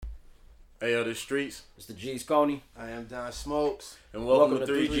Hey, yo, the streets. It's the G's Coney. I am Don Smokes. And welcome to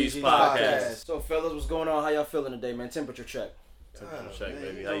 3G's Podcast. So, fellas, what's going on? How y'all feeling today, man? Temperature check. Temperature check, man,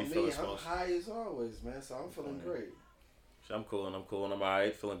 baby. How you feeling, I'm Smokes? high as always, man, so I'm feeling great. I'm cool. I'm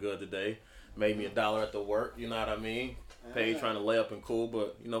alright. Feeling good today. Made me $1 at the work, you know what I mean? Paid trying to lay up and cool,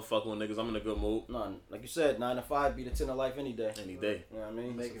 but, you know, fucking with niggas, I'm in a good mood. No, like you said, 9 to 5 be the 10 of life any day. Any day. You know what I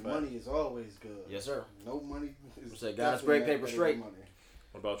mean? Making money is always good. Yes, sir. No money is Say, God's great, paper straight. money.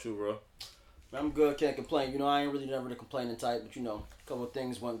 What about you, bro? I'm good, can't complain. You know, I ain't really never the complaining type, but you know, a couple of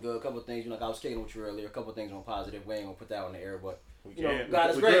things went good, a couple of things, you know, like I was kidding with you earlier, a couple of things went positive. We ain't gonna put that on the air, but you know,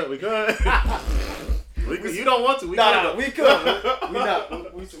 God is great. We could. You don't want to. We Nah, we could. We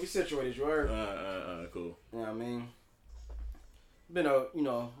not. We situated, you heard? Cool. You know what I mean? Been a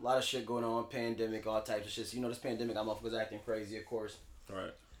lot of shit going on, pandemic, all types of shit. So, you know, this pandemic, I'm motherfuckers acting crazy, of course. All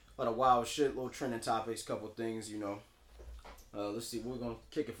right. A lot of wild shit, little trending topics, couple of things, you know. Let's see what we're gonna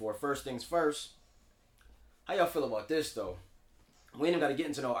kick it for. First things first. How y'all feel about this though? We ain't even gotta get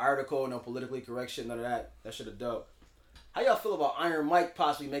into no article, no politically correct shit, none of that. That shit a dope. How y'all feel about Iron Mike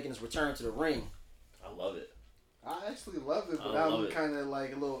possibly making his return to the ring? I love it. I actually love it, but I'm kind of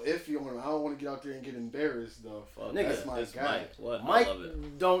like a little iffy on him. I don't want to get out there and get embarrassed though. Fuck, that's my guy. Mike. What? Mike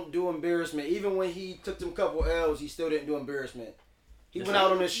don't do embarrassment. Even when he took them couple L's, he still didn't do embarrassment. He went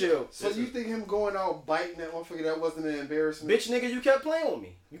out on his shield. So you think him going out biting that motherfucker, that wasn't an embarrassment? Bitch nigga, you kept playing with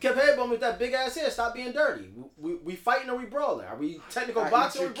me. You kept headbutting with that big ass head. Stop being dirty. We fighting or we brawling? Are we technical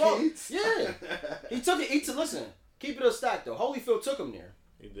boxing or we brawling? Yeah. He took it. Listen, keep it a stack though. Holyfield took him there.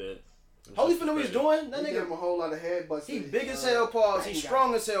 He did. Holyfield knew what he's doing. That he nigga gave him a whole lot of headbutts. He big as hell, pause. He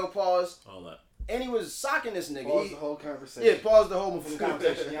strong as hell, pause. All that. And he was socking this nigga. Pause the whole conversation. Yeah, pause the whole motherfucking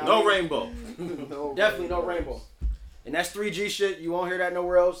conversation. You know No rainbow. No definitely no rainbow. And that's 3G shit. You won't hear that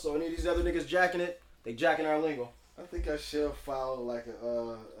nowhere else. So any of these other niggas jacking it, they jacking our lingo. I think I should file like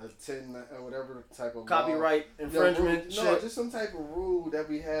a 10 or whatever type of copyright infringement. No, just some type of rule that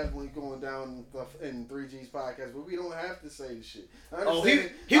we have when going down in 3G's podcast, but we don't have to say the shit.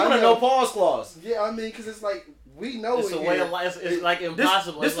 He want a no pause clause. Yeah, I mean, because it's like we know it's it. a way of life. It's like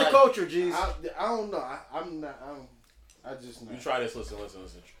impossible. This the like, culture, G's. I don't know. I'm not. I just know. You try this. Listen.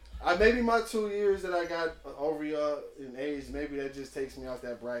 Maybe my 2 years that I got over y'all in age, maybe that just takes me out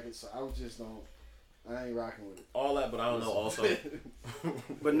that bracket. So I just don't. I ain't rocking with it. All that, but I don't know. Also,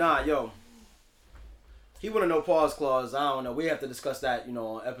 but nah, yo. He want a no pause clause. I don't know. We have to discuss that, you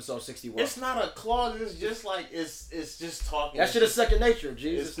know, on episode 61. it's not a clause. It's just like it's just talking. That shit is second nature,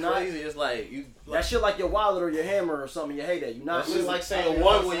 G. It's crazy. It's like you. That shit like your wallet or your hammer or something. You hate that. You not. That's just like saying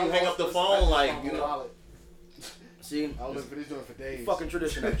one when you hang up the phone. Like you know. See, I was looking for this joint for days. Fucking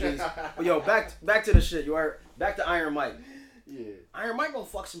tradition, G's. But yo, back to the shit. You heard? Back to Iron Mike. Yeah. Iron Mike gonna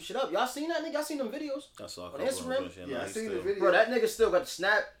fuck some shit up. Y'all seen that nigga? Y'all seen them videos? I saw on Instagram. Yeah, I seen the video. Bro, that nigga still got the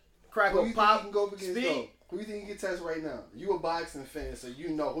snap, crackle, pop, speed. Who you think he can test right now? You a boxing fan, so you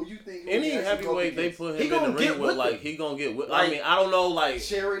know who you think. Any heavyweight they put him in the ring with, like he gonna get with. I mean, I don't know, like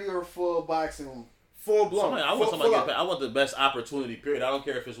charity or full boxing. Full blown. I want somebody to get paid. I want the best opportunity. Period. I don't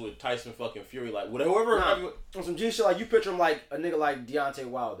care if it's with Tyson fucking Fury, like whatever. On some G shit, like you picture him like a nigga like Deontay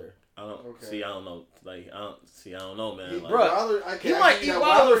Wilder. I don't see. I don't know. Like I don't know, man. Like, bro, he might eat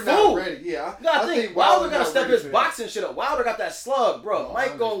Wilder food. Yeah, I think Wilder gotta step his boxing shit up. Wilder got that slug, bro.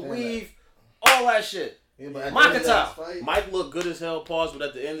 Mike gonna weave all that shit. Mike looked good as hell, pause, but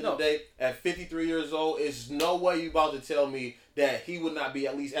at the end of the day, at 53 years old, there's no way you about to tell me that he would not be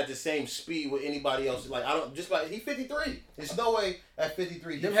at least at the same speed with anybody else. Like, I don't, just like, he 53. There's no way at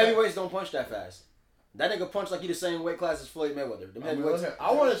 53. Them heavyweights don't punch that fast. That nigga punch like he the same weight class as Floyd Mayweather. Them heavyweights.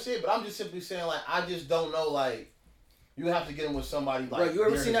 I want to see it, but I'm just simply saying, like, I just don't know, like, you have to get him with somebody like. Bro, you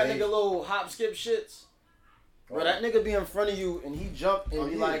ever seen that nigga little hop skip shits? Bro, that nigga be in front of you and he jump and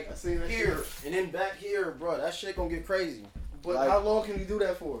be like here and then back here, bro. That shit gonna get crazy. But like, how long can you do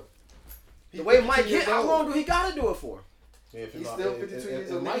that for? The way Mike hit, how long do he gotta do it for? Yeah, he's still 52 years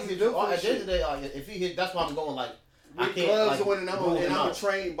old. Mike do at the end of the day, if he hit, that's why I'm going like. I can't, gloves on and I'm a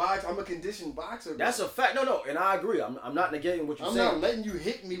trained boxer. I'm a conditioned boxer. That's a fact. No, and I agree. I'm not negating what you're saying. I'm not letting you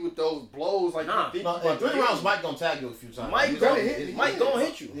hit me with those blows like you think. In 3 rounds, Mike gonna tag you a few times. Mike gonna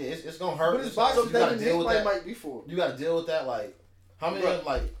hit you. Yeah, it's gonna hurt. But his boxing doesn't hit like Mike before. You gotta deal with that. Like, how many of them,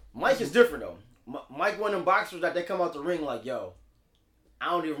 like... Mike is different, though. Mike one of them boxers that they come out the ring like, yo, I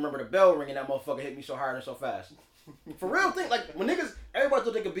don't even remember the bell ringing. That motherfucker hit me so hard and so fast. For real thing, like, when niggas, everybody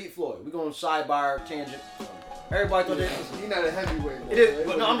thought they could beat Floyd. We going sidebar, tangent. Everybody thought he's not a heavyweight. It is,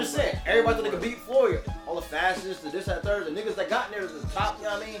 but no, I'm just saying. Everybody thought they could beat Floyd. All the fastest, the this, that, third. The niggas that got in there was the top, you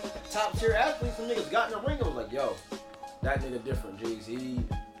know what I mean? Top tier athletes. Some niggas got in the ring and was like, yo, that nigga different, G's.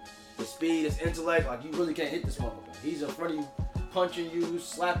 His speed, his intellect, like you really can't hit this motherfucker. He's in front of you punching you,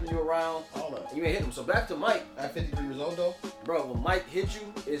 slapping you around. All that. And you ain't hit him. So back to Mike. At 53 years old though, bro, when Mike hit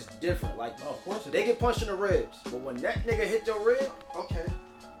you, it's different. Like, of course they get punched in the ribs, but when that nigga hit your rib, okay,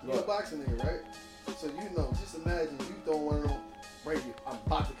 you're a boxing nigga, right? So you know, just imagine you throwing one of them, break it, I'm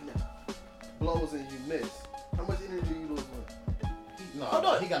about to connect, blows and you miss. How much energy you lose with?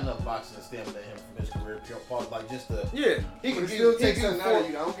 He got enough boxing to stamina him from his career. Like just the he can still take something out of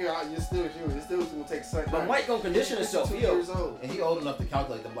you. I don't care how you're still human. It's still gonna take something. But Mike gonna condition himself. He's 2 years old, and he old enough to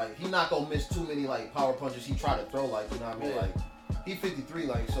calculate them. Like he not gonna miss too many like power punches he try to throw. Like you know what I mean? Like he 53.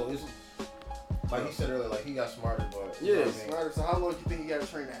 Like so it's like he said earlier. Like he got smarter, but you know what I mean? Smarter. So how long do you think he got to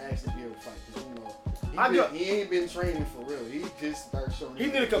train to actually be able to fight? Because you know he ain't been training for real. He just started showing. He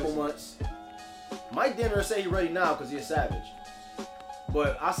did a couple months. Mike Denver say he ready now because he's a savage.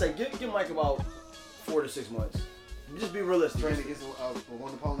 But I say give Mike about 4 to 6 months. Just be realistic. Train against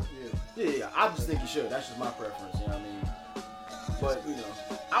one opponent. Yeah. I just think he should. That's just my preference. You know what I mean? But you know,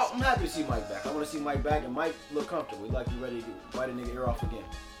 I'm happy to see Mike back. I want to see Mike back, and Mike look comfortable. He like he ready to bite a nigga ear off again.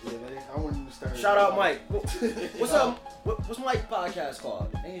 Yeah, I want him to start. Shout out Mike. What's up? What's Mike's podcast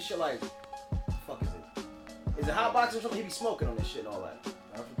called? Ain't shit like, fuck is it? Is it hot boxing or something? He be smoking on this shit and all that.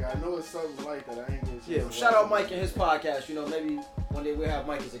 I forgot. I know it's something like that. I ain't getting. Yeah, well, shout out Mike and his podcast. You know, maybe one day we'll have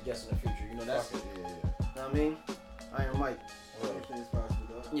Mike as a guest in the future. You know, that's it. Yeah. You know what I mean? Iron Mike. Anything's possible,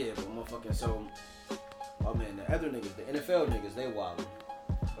 though. Yeah, but motherfucking so. Oh man, the other niggas, the NFL niggas, they wildin'.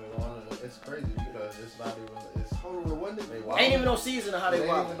 It's crazy because it's not even. It's hold on, one nigga. Ain't even no season of how they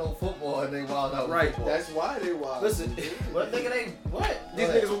wild. Ain't even no football and they wild out. Right. Football. That's why they wild. Listen, what nigga they what? These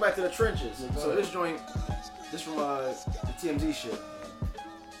niggas went back to the trenches. So this joint, this from the TMZ shit.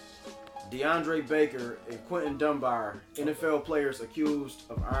 DeAndre Baker and Quentin Dunbar, NFL players accused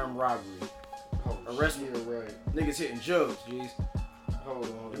of armed robbery. Arrested. Yeah, right. Niggas hitting jugs, jeez. Hold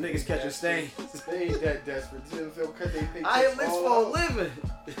on. The niggas catching stains. They ain't that desperate. The NFL cut they pay. I hit licks for a living.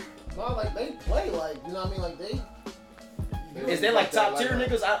 No, like they play like you know what I mean. Like they. Is they like top tier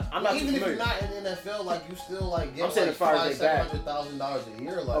niggas? I'm not even familiar. if you're not in the NFL, like you still like get I'm saying like as far as they back $700,000 a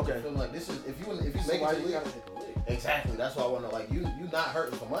year. Like okay. you feel like this is if you make it to the league. Exactly. That's why I want to like you not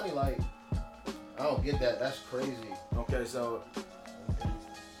hurting for money. Like I don't get that. That's crazy. Okay, so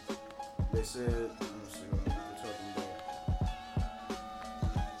they said. Let me see what they're talking about.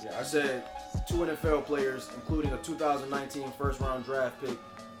 Yeah, I said 2 NFL players, including a 2019 first-round draft pick,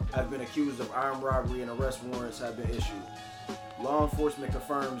 have been accused of armed robbery and arrest warrants have been issued. Law enforcement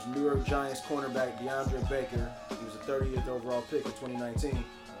confirms New York Giants cornerback DeAndre Baker, he was a 30th overall pick in 2019,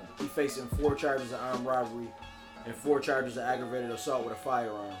 he's facing 4 charges of armed robbery and 4 charges of aggravated assault with a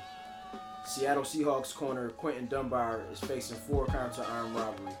firearm. Seattle Seahawks corner Quentin Dunbar is facing 4 counts of armed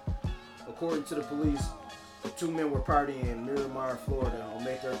robbery. According to the police, the 2 men were partying in Miramar, Florida on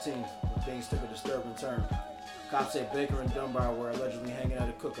May 13th when things took a disturbing turn. Cops say Baker and Dunbar were allegedly hanging out at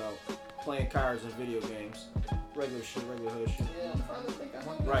a cookout, playing cards and video games. Regular shit, regular hood shit. Yeah, I'm trying to think.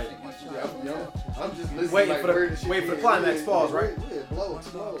 Right. I'm just listening. Waiting like, for the climax. Pause, right? Yeah, blow.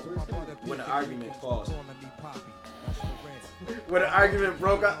 When the argument paused. When the argument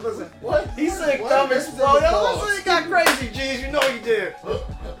broke out. Listen, what? He said dumb explode. Listen, he got crazy, G's. You know he did.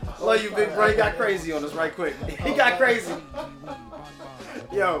 Love you, big bro. He got crazy on us right quick. He got crazy.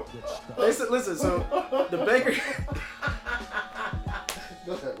 Yo, listen, so the Baker.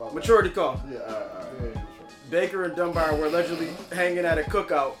 Maturity call. Yeah, Baker and Dunbar were allegedly hanging at a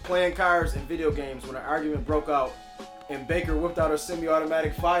cookout, playing cards and video games when an argument broke out, and Baker whipped out a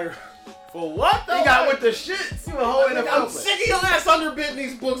semi-automatic fire. For what though? He got with the shit. See what whole NFL. I'm sick of your ass underbidding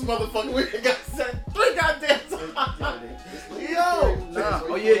these books, motherfucker. We got set 3 goddamn times. Yo. Nah.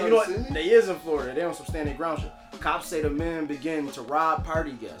 Oh yeah, you know what? They is in Florida. They on some standing ground shit. Cops say the men begin to rob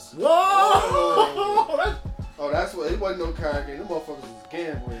party guests. Whoa! Oh, that's what. It wasn't no card game. Them motherfuckers was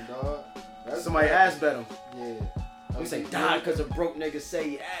gambling, dog. Somebody ass bet him. Yeah. We say die because a broke nigga say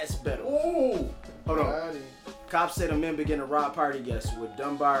he ass bet him. Ooh. Hold on. Cops say the men begin to rob party guests with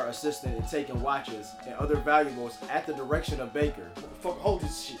Dunbar assisting in taking watches and other valuables at the direction of Baker. Motherfucker, hold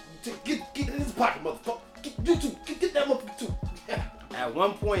this shit. Get in his pocket, motherfucker. Get that motherfucker too. At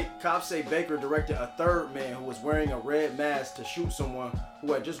one point, cops say Baker directed a third man who was wearing a red mask to shoot someone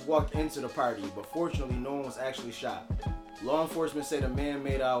who had just walked into the party, but fortunately no one was actually shot. Law enforcement say the man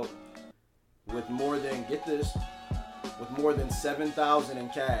made out with more than, get this, with more than $7,000 in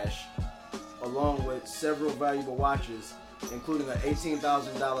cash, along with several valuable watches, including an $18,000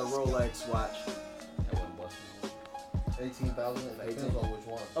 Rolex watch. That wasn't busting. 18,000. Depends on which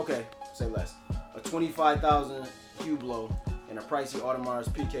one. Okay, say less. A $25,000 Hublot and a pricey Audemars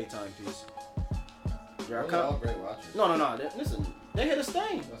PK timepiece. All great watches. No. Listen, they hit a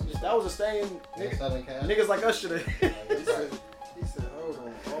stain. That was a stain. Niggas like us should have.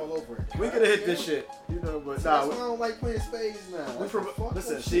 We could have hit this shit, you know, but that's why I don't like playing spades now.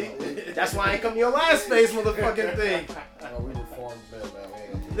 Listen, see, that's why I ain't come to your last space, motherfucking thing. We reformed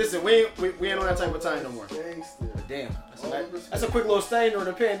man. Listen, we ain't on that type of time no more. But damn, that's a quick little stain during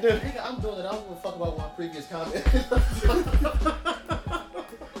the pandemic. Nigga, I'm doing it. I don't give a fuck about my previous comment.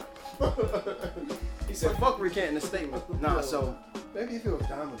 He said, "Fuck recanting the statement." Nah, so maybe if it was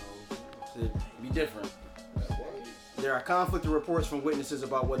dominoes, it'd be different. There are conflicting reports from witnesses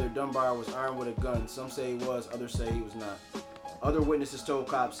about whether Dunbar was armed with a gun. Some say he was, others say he was not. Other witnesses told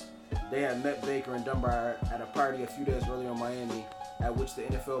cops they had met Baker and Dunbar at a party a few days earlier in Miami, at which the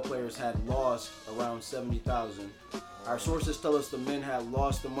NFL players had lost around $70,000. Our sources tell us the men had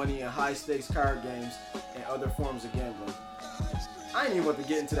lost the money in high-stakes card games and other forms of gambling. I ain't even about to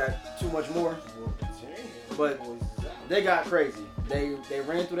get into that too much more, but they got crazy. They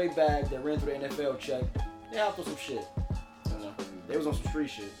ran through their bag, they ran through the NFL check. They hopped on some shit. They was on some street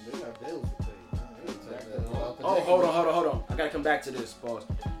shit. They got bills to pay. Oh, hold on. I gotta come back to this, boss.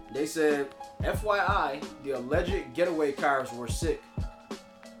 They said, FYI, the alleged getaway cars were sick.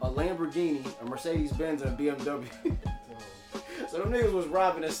 A Lamborghini, a Mercedes-Benz, and a BMW. So them niggas was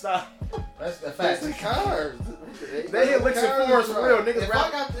robbing and style. That's the fact. That's the cars. They hit licks and fours for real. Niggas if I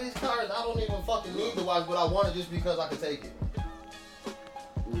got these cars, I don't even fucking need to watch, but I want it just because I can take it.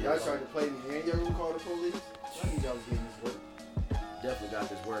 Y'all tried to play me. Ain't you ever called the police? I knew y'all was getting this work. Definitely got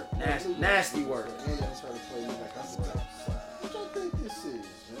this work. Nasty work. And y'all tried to play me like I'm what y'all think this is,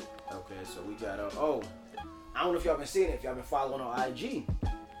 man? Okay, so we got I don't know if y'all been seeing it, if y'all been following on IG.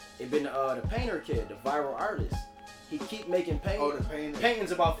 It been the painter kid, the viral artist. He keep making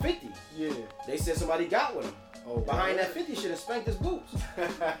paintings about 50. Yeah. They said somebody got with him. Behind that 50 shit and spanked his boots.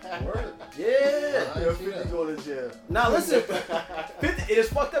 Word. Yeah. Yo, 50 go to jail. Now listen, 50, it is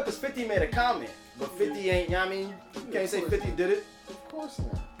fucked up because 50 made a comment. But 50 ain't, you know what I mean? You can't say 50 did it. Of course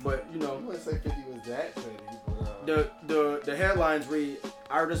not. But, you know. You wouldn't say 50 was that petty. But, the headlines read,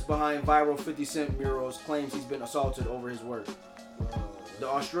 artist behind viral 50 Cent murals claims he's been assaulted over his work. The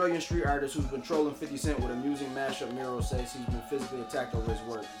Australian street artist who's been trolling 50 Cent with amusing mashup murals says he's been physically attacked over his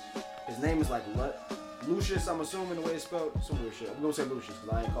work. His name is like Lucius, I'm assuming the way it's spelled. Some weird shit. I'm gonna say Lucius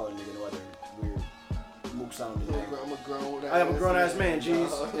because I ain't calling nigga no other weird mook sounding name. I am a grown ass man, jeez.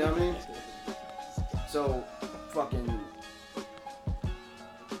 You know what I mean? So, fucking,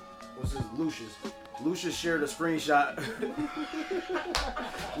 what's his Lucius? Lucius shared a screenshot.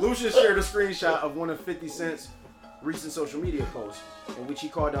 Lucius shared a screenshot of one of 50 Cent's recent social media posts in which he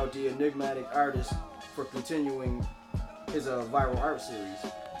called out the enigmatic artist for continuing his viral art series.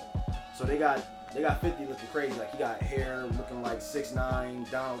 So they got 50 looking crazy. Like he got hair looking like 6ix9ine,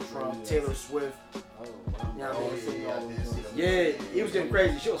 Donald Trump, Taylor Swift. You know what I mean? Yeah, he was getting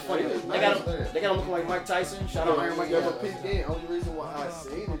crazy. Shit was funny. They got him looking like Mike Tyson. Shout out Iron Mike. Yeah, but Pete, only reason why I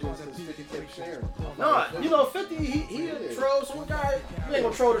seen it was because 50 kept sharing. No, you know 50, he a troll. So guy, you ain't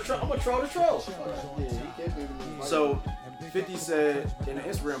gonna troll the troll. I'm gonna troll the troll. Yeah, he kept giving me. So 50 said in an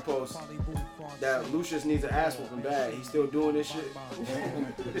Instagram post that Lucius needs an ass whooping bad. He's still doing this shit.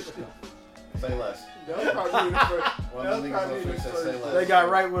 Say less. They got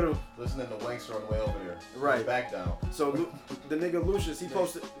right with him. Listening to Wankster on the way over there. Right. Back down. So the nigga Lucius, he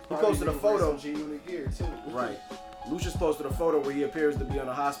posted a photo. Right. Lucius posted a photo where he appears to be on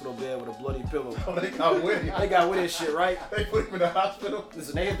a hospital bed with a bloody pillow. Oh, they got with him. They got with his shit, right? They put him in the hospital.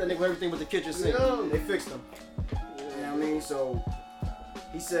 Listen, they hit that nigga with everything but the kitchen sink. Yeah. They fixed him. You know what I mean? So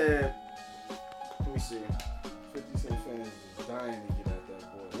he said, let me see. 50 Cent fans is dying to get at that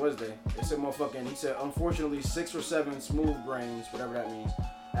boy. Was they? They said motherfucking, he said, unfortunately 6 or 7 smooth brains, whatever that means,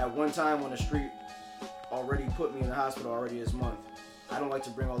 at one time on the street already put me in the hospital already this month. I don't like to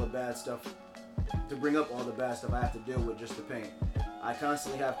bring up all the bad stuff I have to deal with just to paint. I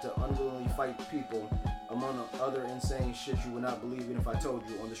constantly have to unwillingly fight people, among other insane shit you would not believe even if I told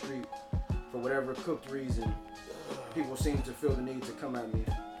you, on the street. For whatever cooked reason, people seem to feel the need to come at me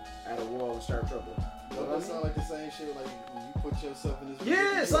at a wall and start trouble. Don't that sound like the same shit like when you put yourself in this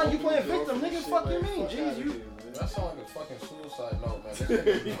Yeah, son, you playing victim, nigga. Fuck you mean? Jeez, you. That sounds like a fucking suicide note, man.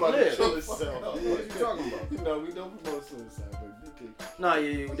 He about to kill himself. What are you talking about? No, we don't promote suicide, but Nah,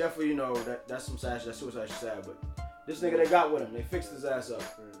 yeah, we definitely, you know, that's some sad shit. That's suicide shit sad, but this nigga they got with him, they fixed his ass up.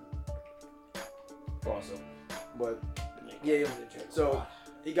 Awesome. But, yeah, so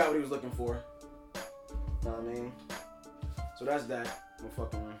he got what he was looking for. Know what I mean? So that's that. I'm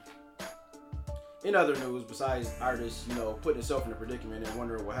fucking. In other news, besides artists, you know, putting himself in a predicament and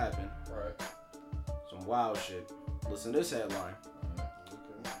wondering what happened. Right. Some wild shit. Listen to this headline.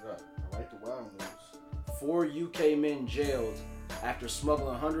 Okay. I like the wild news. 4 UK men jailed after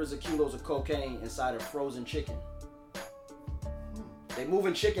smuggling hundreds of kilos of cocaine inside a frozen chicken. They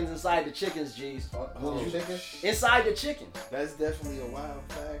moving chickens inside the chickens, G's. Chicken? Inside the chicken. That's definitely a wild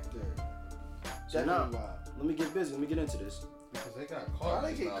factor. So now, let me get busy. Let me get into this. Because they got caught. How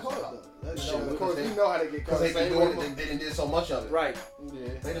they get caught though? Of course, you know how they get caught. Because they didn't do so much of it. Right.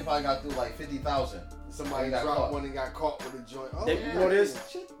 Yeah. They done probably got through like 50,000. Somebody dropped one and got caught with a joint. Oh, You know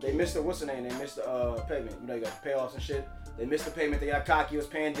this? They missed the, what's the name? They missed the payment. You know, you got the payoffs and shit. They missed the payment. They got cocky. It was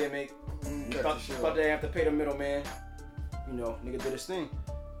pandemic. Thought they have to pay the middleman. You know, nigga did his thing.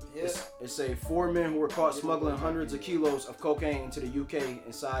 Yeah. It's say 4 men who were caught smuggling hundreds of kilos of cocaine into the UK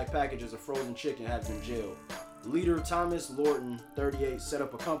inside packages of frozen chicken have been jailed. Leader Thomas Lorton, 38, set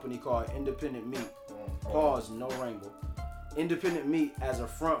up a company called Independent Meat. Pause, no wrangle. Independent Meat as a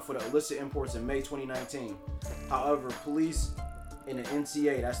front for the illicit imports in May 2019. However, police in the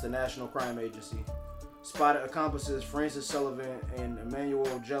NCA, that's the National Crime Agency, spotted accomplices Francis Sullivan and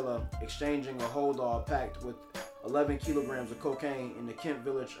Emmanuel Jella exchanging a hold-all packed with 11 kilograms of cocaine in the Kent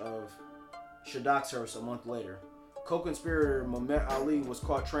village of Shaddoxhurst a month later. Co-conspirator Mehmet Ali was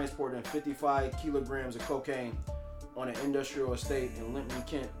caught transporting 55 kilograms of cocaine on an industrial estate in Linton,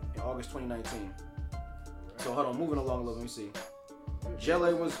 Kent in August 2019. So hold on, moving along a little, let me see.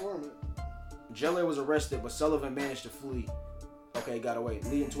 Jelle was arrested, but Sullivan managed to flee. Okay, got away,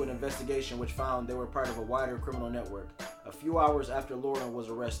 leading to an investigation which found they were part of a wider criminal network. A few hours after Lauren was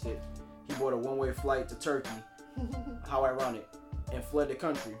arrested, he bought a one-way flight to Turkey, how ironic, and fled the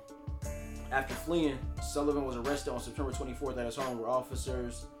country. After fleeing, Sullivan was arrested on September 24th at his home, where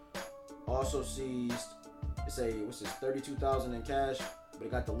officers also seized, it's $32,000 in cash, but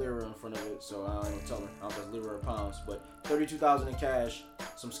it got the lira in front of it, so I don't even tell her. I don't know if it's lira or pounds, but $32,000 in cash,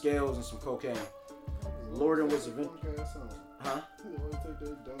 some scales, and some cocaine. Lorden was eventually... Huh?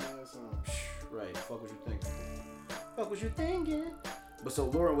 Right, fuck what you thinking. Fuck what you thinking. But so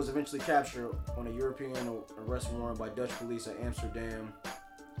Lauren was eventually captured on a European arrest warrant by Dutch police at Amsterdam,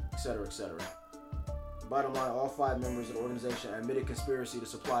 etc., etc. Bottom line, all 5 members of the organization admitted conspiracy to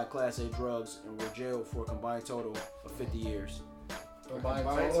supply Class A drugs and were jailed for a combined total of 50 years. Combined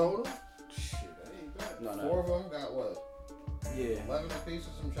total? Shit, that ain't bad. No. 4 of them got what? Yeah. 11 apiece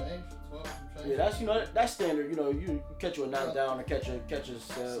or some change? 12 some change? Yeah, that's that's standard. You catch you a knockdown or catch a So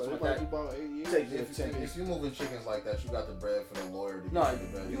something it like might be that. about 8 years. Take If you moving chickens like that, you got the bread for the lawyer to No, get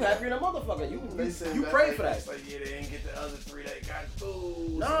the bread. you happier than a motherfucker. You pray for that. Like, yeah, they ain't get the other 3 they got.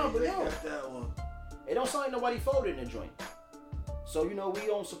 Ooh, Nah, but they yo. got that one. It don't sound like nobody folded in the joint. So we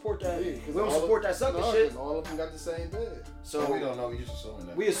don't support that. Yeah, we don't support that sucker shit. All of them got the same bed. So we don't know. We just assuming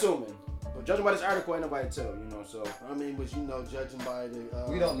that. We assuming. But judging by this article, ain't nobody tell. So I mean, but judging by the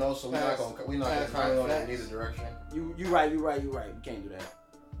we don't know, so we're not gonna comment on it in either direction. You right. You can't do that.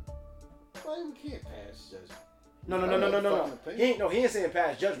 Well, we can't pass judgment. No. He ain't saying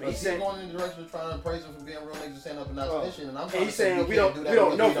pass judgment. He's saying going in the direction of trying to praise him for being real niggas and standing up and not snitching, and I'm trying to say we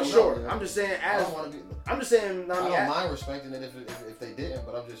don't know for sure. I'm just saying I don't mind respecting it if they didn't,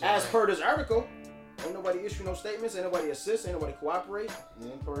 but I'm just saying, as per this article, ain't nobody issue no statements, ain't nobody assist, ain't nobody cooperate.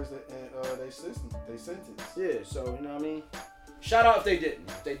 Yeah, they sentence. Yeah, so you know what I mean. Shout out if they didn't.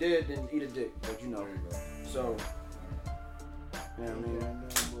 If they did, then eat a dick. But There you go. So you know what I mean.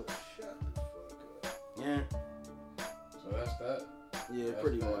 Shut the fuck up. Yeah. So that's that. Yeah, That's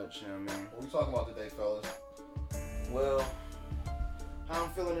pretty that. much. You know what I mean. What we talking about today, fellas? Well, how I'm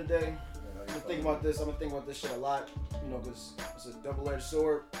feeling today. I've been thinking about this. I've been thinking about this shit a lot. Because it's a double-edged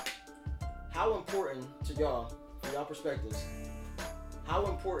sword. How important to y'all, from y'all perspectives, how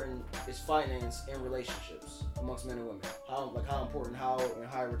important is finance in relationships amongst men and women? How important, how in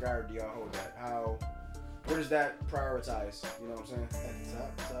high regard do y'all hold that? Where does that prioritize? You know what I'm saying?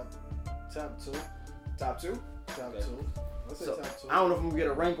 At the top 2. Top 2? Top Okay. 2. I'll say So, top 2. I don't know if I'm gonna get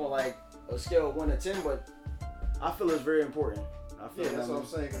a rank on like a scale of 1 to 10, but I feel it's very important. Yeah, that's what I'm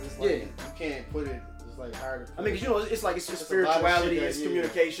saying. Cause it's like you can't put it. It's like hard to. I mean, cause it's spirituality, it's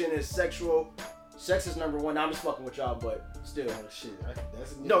communication, it's sexual. Sex is number 1. Now I'm just fucking with y'all, but still. Oh, shit.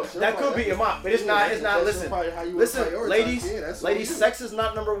 That could be in my, but it's not. It's not. Listen, ladies, sex is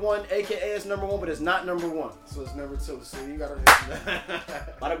not number 1. AKA is number 1, but it's not number 1. So it's number 2. So you gotta.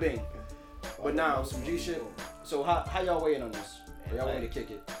 Bada bing. But now some G shit. So how y'all weighing on this? Y'all want to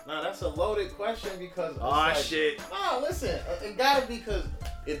kick it? Nah, that's a loaded question because. Shit. Nah, listen, it gotta be because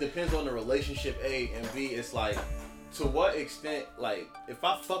it depends on the relationship. A and B, it's like. To what extent, like, if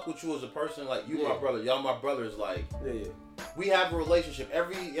I fuck with you as a person, like, you my brother, y'all my brothers, like, we have a relationship.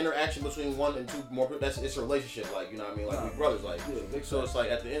 Every interaction between 1 and 2 more people, it's a relationship, like, you know what I mean? Like, we brothers, like, so it's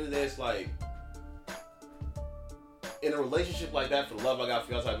like, at the end of the day, it's like, in a relationship like that, for the love I got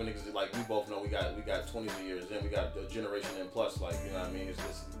for y'all type of niggas, like we both know we got 20s of years in, we got a generation in plus, like, you know what I mean?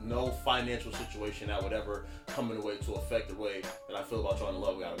 It's no financial situation that would ever come in a way to affect the way that I feel about y'all and the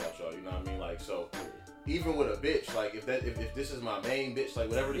love we got about y'all, you know what I mean? Like, so even with a bitch, like if this is my main bitch, like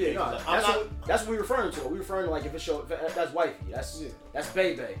whatever the case, like, that's what we're referring to. We're referring to like if that's wifey, that's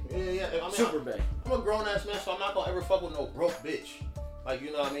baby. Yeah. I mean, super bae. I'm a grown ass man, so I'm not gonna ever fuck with no broke bitch. Like,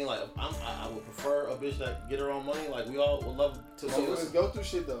 you know what I mean? Like, I would prefer a bitch that get her own money. Like, we all would love to. So let's go through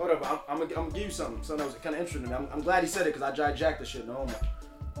shit though. Hold up, I'm gonna give you something that was kind of interesting to me. I'm glad he said it because I jacked the shit. No,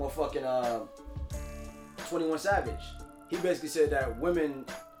 more fucking 21 Savage. He basically said that women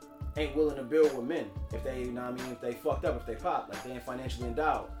ain't willing to build with men if they, you know what I mean, if they fucked up, if they pop, like they ain't financially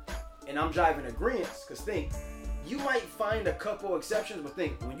endowed. And I'm driving agreeance because think, you might find a couple exceptions, but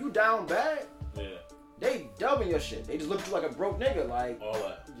think when you down bad, they dubbing your shit. They just look at you like a broke nigga, like all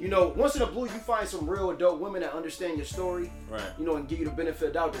that. You know, once in a blue, you find some real adult women that understand your story, right? You know, and give you the benefit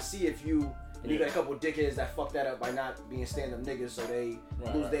of the doubt to see if you. And you got a couple dickheads that fuck that up by not being stand-up niggas, so they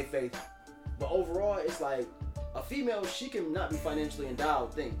lose their faith. But overall, it's like a female, she can not be financially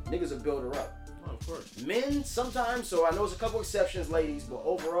endowed. Niggas will build her up. Oh, of course. Men sometimes, so I know there's a couple exceptions, ladies, but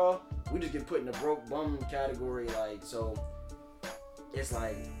overall, we just get put in the broke bum category, like so. It's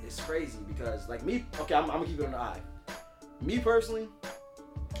like, it's crazy because like me, okay, I'm gonna keep it on the eye. Me personally,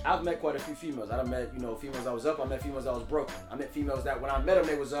 I've met quite a few females. I've met, you know, females that was up. I met females that was broken. I met females that when I met them,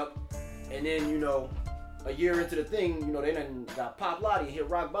 they was up. And then, you know, a year into the thing, you know, they done got pop lottie and hit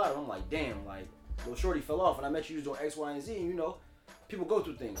rock bottom. I'm like, damn, like, little shorty fell off. And I met you doing X, Y, and Z. And, you know, people go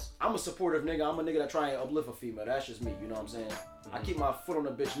through things. I'm a supportive nigga. I'm a nigga that try and uplift a female. That's just me, you know what I'm saying? Mm-hmm. I keep my foot on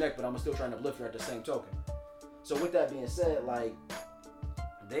the bitch neck, but I'm still trying to uplift her at the same token. So with that being said, like,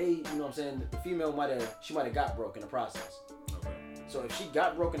 they, you know what I'm saying, the female might have got broke in the process. Okay. So if she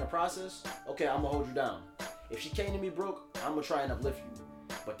got broke in the process, okay, I'm gonna hold you down. If she came to me broke, I'm gonna try and uplift you.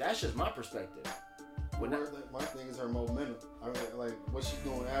 But that's just my perspective. My thing is her momentum. I mean, like, what's she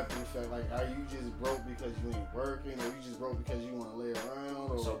doing after the fact? Like, are you just broke because you ain't working, or you just broke because you want to lay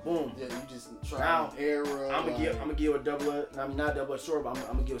around? Or so boom. Yeah, you just trying to air up. I'm gonna give a double. I'm not double sword, but I'm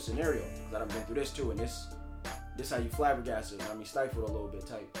gonna give a scenario because I've been through this too, and this how you flabbergasted. I mean, stifled a little bit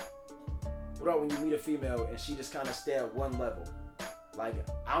tight. What about when you meet a female and she just kind of stay at one level? Like,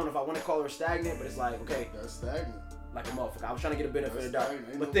 I don't know if I want to call her stagnant, but it's like, okay, that's stagnant. Like a motherfucker. I was trying to get a benefit of the doubt.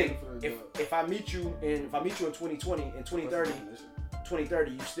 But think, if I meet you in 2020, in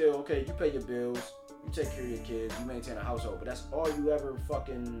 2030, you still, okay, you pay your bills, you take care of your kids, you maintain a household, but that's all you ever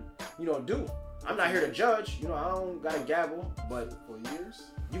fucking, you know, do. I'm not here to judge, you know, I don't gotta gabble, but for years,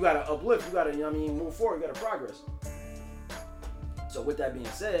 you gotta uplift, you gotta, you know what I mean, move forward, you gotta progress. So with that being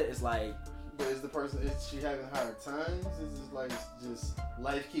said, it's like, but is she having hard times? Is it like just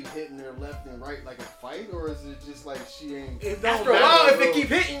life keep hitting her left and right like a fight, or is it just like she ain't? After a while, if it keep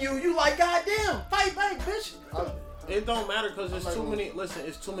hitting you, you like, goddamn, fight back, bitch. It don't matter because there's too many. Listen,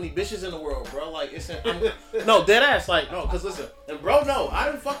 it's too many bitches in the world, bro. Like no dead ass. Like no, because listen, and bro, no, I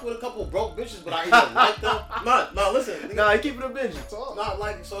didn't fuck with a couple broke bitches, but I either like them. No, listen, I keep it a bitch. Not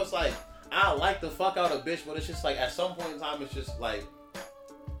like so. It's like I like the fuck out of bitch, but it's just like at some point in time, it's just like.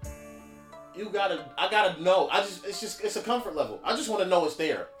 I gotta know. It's a comfort level. I just want to know it's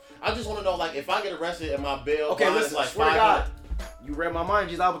there. I just want to know, like, if I get arrested and my bail, okay, listen, like, swear to God, you read my mind.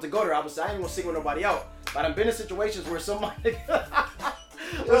 She's able to go there. I ain't gonna single nobody out. But I've been in situations where somebody.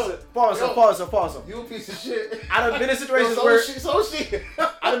 Listen, pause. You a piece of shit. I've been in situations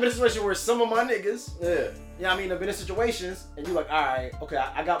I've been in a situation where some of my niggas. Yeah. Yeah, I mean, I've been in situations, and you like, all right, okay,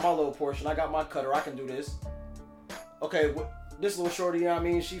 I got my little portion. I got my cutter. I can do this. Okay. This little shorty, you know what I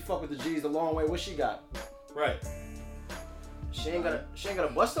mean? She fuck with the G's the long way. What she got? Right. She ain't got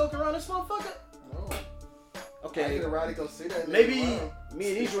a bus token around this motherfucker? No. Okay. I get a ride to go see that. Maybe me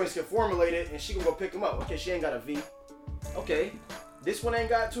and these joints can formulate it and she can go pick him up. Okay, she ain't got a V. Okay. This one ain't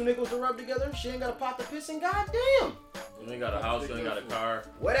got two nickels to rub together. She ain't got a pot to piss in. Goddamn. You ain't got a house, you ain't got a car.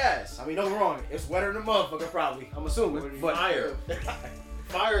 Wet ass. I mean, don't get me wrong. It's wetter than a motherfucker probably. I'm assuming. But fire.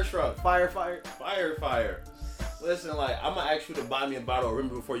 Fire truck. Fire. Listen, like, I'm going to ask you to buy me a bottle of Remy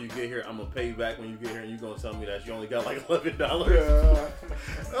before you get here. I'm going to pay you back when you get here, and you're going to tell me that you only got, like, $11.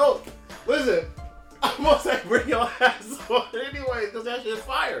 Oh, listen, I'm going to say bring your ass on anyway, because that shit's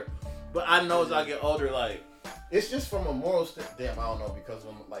fire. But I know as I get older, like, it's just from a moral damn, I don't know, because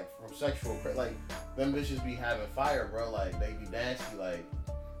of, like, from sexual, like, them bitches be having fire, bro. Like, they be nasty, like,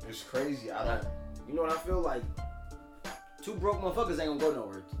 it's crazy. I don't. You know what I feel like? Two broke motherfuckers ain't gonna go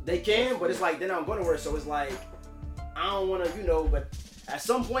nowhere. They can, but it's like they're not going nowhere. So it's like, I don't want to, you know, but at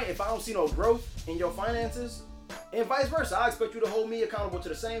some point, if I don't see no growth in your finances, and vice versa, I expect you to hold me accountable to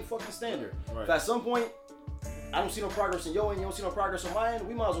the same fucking standard. Right. If at some point, I don't see no progress in your end, you don't see no progress on my end,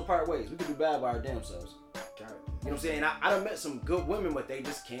 we might as well part ways. We could do bad by our damn selves. Got it. You know what I'm saying? I done met some good women, but they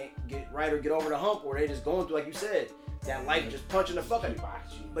just can't get right or get over the hump, or they just going through, like you said, that life just punching the fuck out of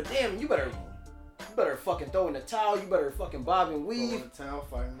you. But damn, you better fucking throw in the towel. You better fucking bob and weave. Throw in the towel,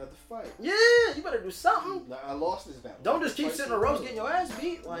 fight another fight. Yeah, you better do something. I lost this battle. Don't just keep sitting on the ropes getting your ass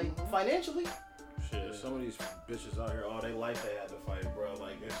beat, like financially. Shit, some of these bitches out here, all their life they had to fight, bro.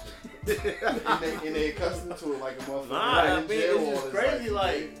 Like this shit. and they accustomed to it like a motherfucker. Nah, I mean, it's just crazy.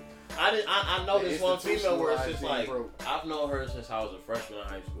 Like I know this one female where it's just like I've known her since I was a freshman in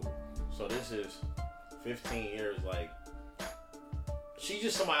high school. So this is 15 years. Like she's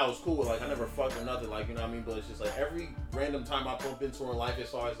just somebody I was cool with. Like I never fucked or nothing. Like you know what I mean. But it's just like every random time I bump into her in life,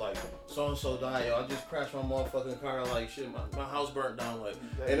 it's always like so and so died. Yo, I just crashed my motherfucking car. Like shit, my house burnt down. Like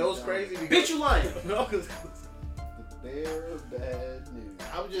and it was crazy. Because, bitch, you lying? No, because the bear of bad news.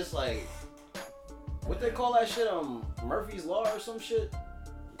 I'm just like, what they call that shit? Murphy's Law or some shit.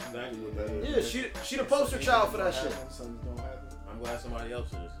 Exactly what that is. Yeah, she the poster child for that shit. Something's gonna happen. I'm glad somebody else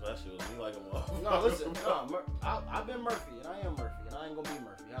is. That shit was me like a motherfucker. No, listen, I've been Murphy, and I am Murphy, and I ain't gonna be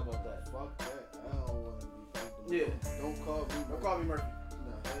Murphy. How about that? Fuck that. I don't want to be fucking. Yeah. Don't call me. Don't call me Murphy.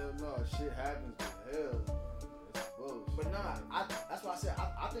 No, hell no. Shit happens, but hell, it's bullshit. But nah, that's why I said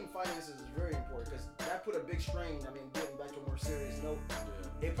I think finances is very important because that put a big strain. I mean, getting back to a more serious note,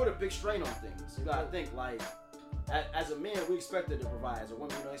 it put a big strain on things. You gotta think like. As a man, we expected to provide. As a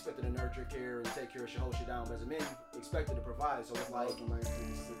woman, you know, expected to nurture, care, and take care of shit, hold shit down. But as a man, you expected to provide. So it's like,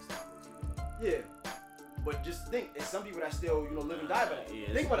 1960. yeah. But just think, there's some people that still, you know, live and die by that.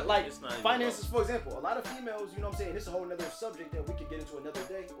 Yeah, think about it, like finances, about. for example. A lot of females, you know what I'm saying. This is a whole other subject that we could get into another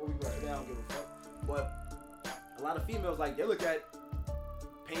day, or we could I don't give a fuck. But a lot of females, like they look at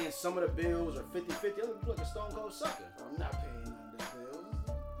paying some of the bills or 50-50. They look like a stone cold sucker. I'm not paying none of the bills.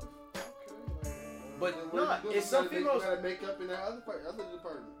 But no, it's some females. You gotta make up in that other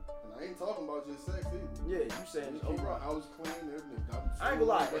department. And I ain't talking about just sex either. Yeah, you saying keep my house clean, everything. I ain't gonna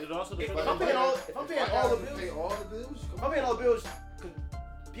lie. But it also if depends. I'm paying all the bills, pay all the bills. I'm paying all the bills. Cause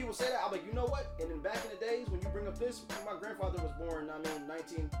people say that, I'm like, you know what? And then back in the days when you bring up this, my grandfather was born,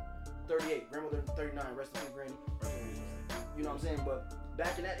 1938. Grandmother 39. Rest in peace, Granny. You know what I'm saying? But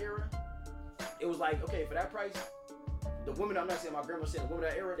back in that era, it was like, okay, for that price, the women, I'm not saying my grandma said, the women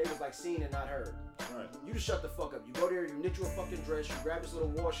of that era, they was like seen and not heard. Right. You just shut the fuck up. You go there, you knit you a fucking dress, you grab this little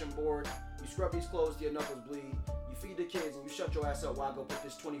washing board, you scrub these clothes till your knuckles bleed, you feed the kids, and you shut your ass up while I go put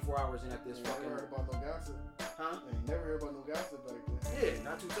this 24 hours in at this fucking... You never heard about no gossip. Huh? You never heard about no gossip back then. Yeah,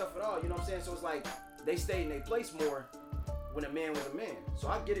 not too tough at all, you know what I'm saying? So it's like, they stayed in their place more when a man was a man. So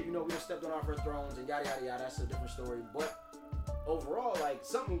I get it, you know, we just stepped on our first thrones and yada yada yada, that's a different story. But overall, like,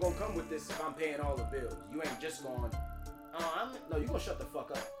 something gonna come with this if I'm paying all the bills. You ain't just going... no, you gonna shut the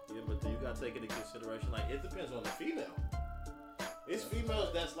fuck up. Yeah, but you gotta take into consideration, like, it depends on the female. It's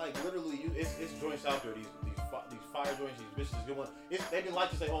females that's like literally, it's joints out there. These fire joints, these bitches good ones. They've been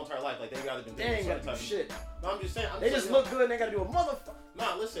like this their whole entire life. Like they gotta been. They ain't gotta do shit. No, I'm just saying. They just look good and they gotta do a motherfucker.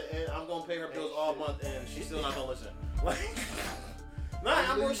 Nah, listen, and I'm gonna pay her bills all month, and she's still not gonna listen. Like, nah,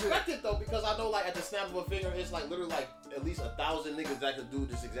 I'm gonna respect it though because I know like at the snap of a finger, it's like literally like at least 1,000 niggas that could do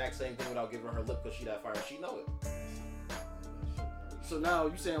this exact same thing without giving her lip because she that fire. She know it. So now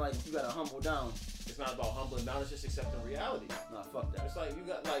you saying like you gotta humble down. It's not about humbling down. It's just accepting reality. Nah, fuck that. It's like you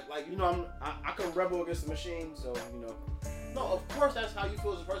got like you know I can rebel against the machine, so you know. No, of course that's how you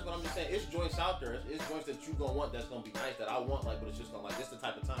feel as a person, but I'm just saying it's joints out there. It's joints that you gonna want that's gonna be nice that I want, like, but it's just gonna like this the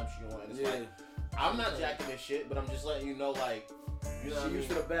type of time she want. And it's like I'm not jacking this shit, but I'm just letting you know like you know what I mean? Used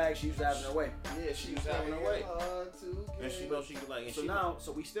to the bag, she used to having her way. Yeah, she used to having her way. And she knows she could like. And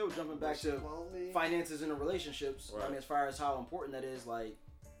so we still jumping back to finances in the relationships. Right. I mean, as far as how important that is, like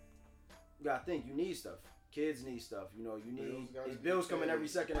you gotta think you need stuff. Kids need stuff. You know, you need bills coming every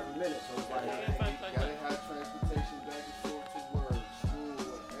second, every minute. So it's like gotta have transportation back and forth to work, school,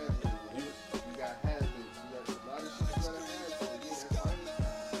 whatever. You got habits. You got a lot of shit you gotta have. So yeah, that's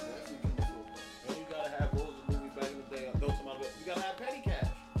definitely come to a point. And you gotta have rules of movie back in the day. You gotta have petty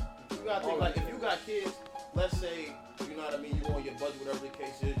cash. You gotta think like if you got kids, let's say you know what I mean. You on your budget, whatever the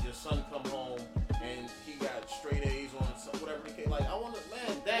case is. Your son come home and he got straight A's on whatever the case. Like I want to,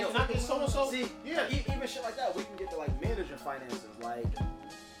 man, dad, can I get so and so? See, yeah, even shit like that, we can get to like managing finances. Like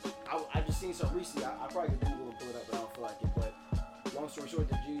I just seen some recently. I probably could Google and pull it up, but I don't feel like it. But long story short,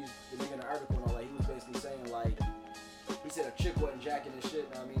 the nigga in the article and all that, he was basically saying like he said a chick wasn't jacking his shit.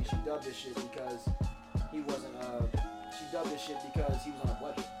 I mean, she dubbed this shit because he wasn't. She dubbed this shit because he was on a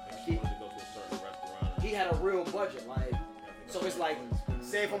budget. He wanted to go to a certain restaurant. He had a real budget, like. So it's like,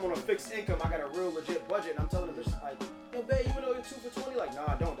 say if I'm on a fixed income, I got a real legit budget, and I'm telling them, like, yo, babe, even though you're 2 for $20, like,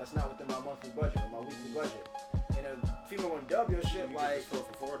 nah, I don't. That's not within my monthly budget or my weekly budget. female want to dub your shit, like. 4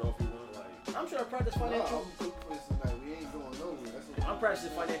 for 4 though if you want, like. I'm trying to practice financial. I'm good for this tonight. We ain't going nowhere. That's what I'm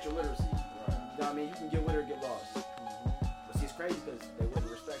practicing financial literacy. Right. You know what I mean? You can get with or get lost. But see, it's crazy because they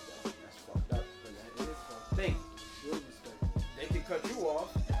wouldn't respect that. That's fucked up. It is fucking. Think. Should respect. They can cut you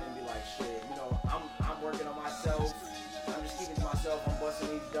off and be like, shit, you know, I'm working on myself. I'm just keeping to myself. I'm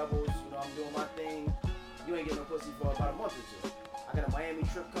busting these doubles. You know, I'm doing my thing. You ain't getting no pussy for about a month or two. I got a Miami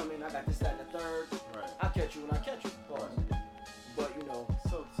trip coming. I got this, that, and the third. Right. I'll catch you when I catch you. Pause. But, you know.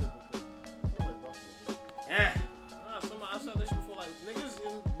 So typical. Eh. I said this before, like, niggas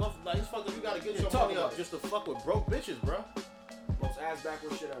in like, it's fucked up. You gotta get Yeah, your talk money about up it. just to fuck with broke bitches, bro. Most ass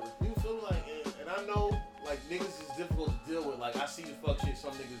backwards shit ever. You feel like, and I know, like, niggas is difficult to deal with. Like, I see the fuck shit.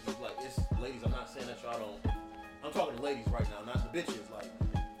 Some niggas be like, it's ladies. I'm not saying that y'all don't. I'm talking to ladies right now, not the bitches. Like,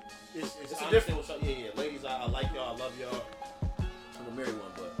 it's a difference. Yeah. Ladies, I like y'all. I love y'all. I'm a married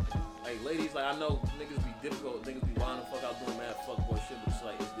one, but like, ladies, like, I know niggas be difficult. Niggas be lying the fuck out doing mad fuckboy shit, but it's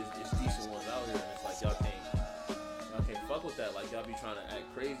like it's decent ones out here, and it's like y'all can't fuck with that. Like, y'all be trying to act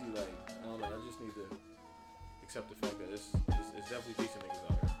crazy. Like, I don't know. I just need to accept the fact that it's definitely decent niggas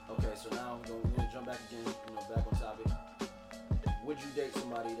out here. Okay, so now we're gonna jump back again, you know, back on topic. Would you date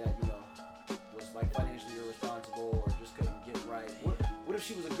somebody that, you know, was like financially irresponsible or just couldn't get right? What if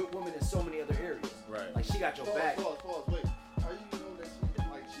she was a good woman in so many other areas? Right. Like, she got your back. Pause. Wait. How you know that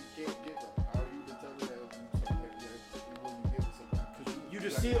she can't get right? How are you determine that when you get with somebody? You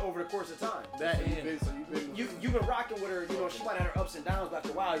just see it over the course of time. That You've been rocking with her, you know, she might have her ups and downs, but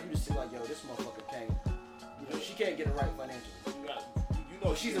after a while, you just see like, yo, this motherfucker can't, you know, she can't get it right financially. You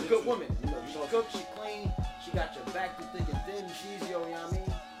know She's a good woman. You know, she cooks, she clean, she got your back through thick and thin. She's yo, you know what I mean?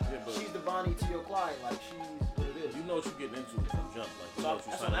 Yeah, but She's the Bonnie to your Clyde, like she's what it is. you know what you're getting into from jump. Like, you know what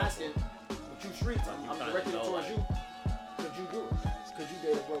you're That's what I'm asking. With you streets, I'm directing it towards you. Could you do it? Could you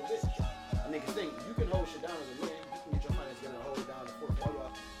date a broke bitch? A nigga think you can hold shit down as a man. You can get your finance together and hold it down in the portfolio.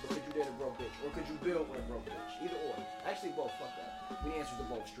 But could you date a broke bitch? Or could you build with a broke bitch? Either or. Actually, both. Fuck that. We answer to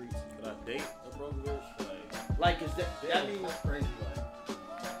both streets. Could I date a broke bitch? Like, is that means that's crazy. Like,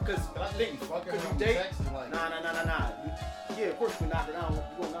 because I think fucking could you around date? with sex is like. Nah. Yeah, of course you can knock her down.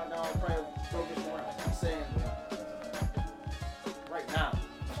 You gonna knock down probably broke bitch around. I'm saying right now.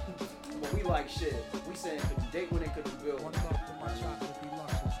 But we like shit. We saying could you date when it could you build?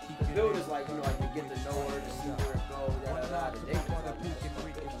 The build is like, you know, like you get to know her, to see where it goes, yada. The date is like,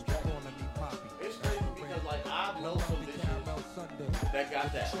 It's crazy because, like, I know some bitches that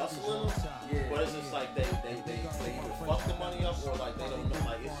got that hustle in them, yeah. but it's just like they either fuck the money up or like they don't know.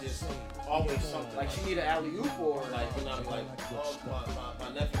 Like, it's just always something. Like she need an alley-oop or like, you know, like, oh, my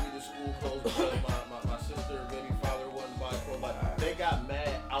nephew needed school clothes because my sister, baby father wasn't buy clothes. Like, they got mad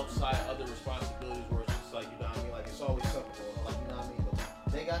outside other responsibilities where it's just like, you know what I mean? Like, it's always something going on. Like, you know what I mean?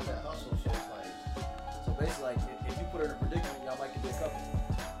 But they got that hustle, so it's like. so basically, like, if you put her in a predicament, y'all might be a couple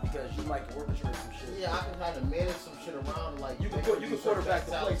because you might can orchestrate some shit. Yeah, I can kind of manage some shit around. Like, You can quarterback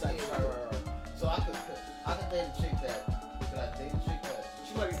the place. Right. So I could date a chick that. Could I date a chick that?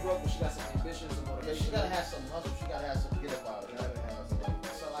 She might be broke, but she got some ambition, some Yeah, motivation. she gotta have some hustle. She gotta have some get about it.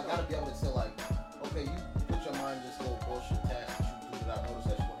 So I gotta be able to tell, like, okay, you put your mind in this little bullshit task that you do that I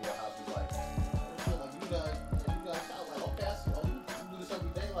noticed that you want to your house. Be like, oh, shit, like you guys out like, okay, I see. Oh, you do this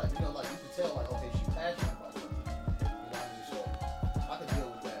every day, like, you know, like you can tell, like, okay, she's passionate about something. You know what I mean? So I could deal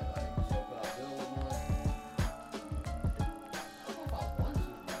with that. Like, so could I deal with one? I don't know if I want to,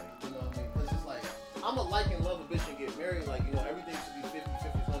 like, you know what I mean? Because it's like I'm a like and love a bitch and get married. Like, you know, everything should be 50-50.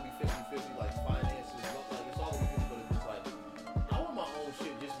 It's gonna be 50-50. Like finances, like it's all gonna be 50. But it's like I want my own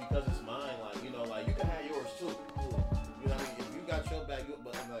shit just because it's mine. Like, you know, like you can have yours too. You know what I mean? If you got your bag,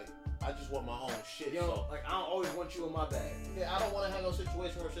 but like I just want my own shit. Yo, So like I don't always want you in my bag. yeah, I don't want to have no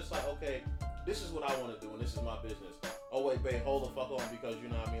situation where it's just like, okay, this is what I want to do and this is my business. Oh wait, babe, hold the fuck on because you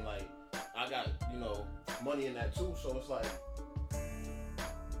know what I mean. Like I got, you know, money in that too. So it's like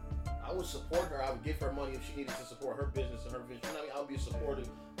I would support her. I would give her money if she needed to support her business and her vision. You know what I mean? I would be supportive,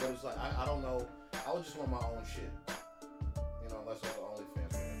 but it's like I don't know. I would just want my own shit. You know, unless it's the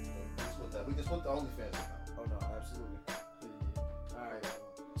OnlyFans. We can split the OnlyFans account. Oh no, absolutely. All right,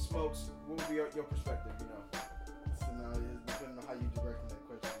 Smokes, what would be your perspective? You know. So now, depending on how you directing that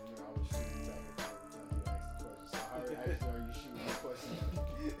question, you know, I was shooting that every time you asked the question. So how actually are you shooting the question?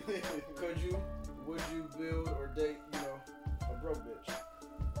 Would you build or date, you know, a broke bitch?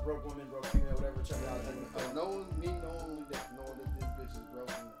 Broke woman, broke female, whatever terminology you want to call it. knowing that this bitch is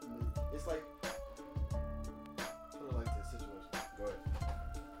broken, I mean, it's like, put it like this situation. Go ahead.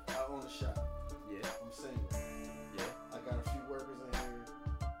 I own a shop. Yeah. I'm single. Yeah. I got a few workers in here.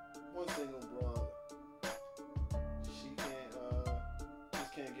 One single broad. She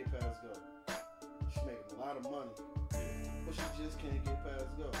just can't get past go. She's making a lot of money. Yeah. but she just can't get past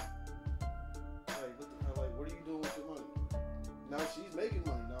go. Like, what are you doing with your money? Now she's making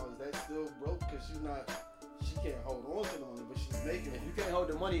money. Now is that still broke? Because she can't hold on to the money, but she's making it. If you can't hold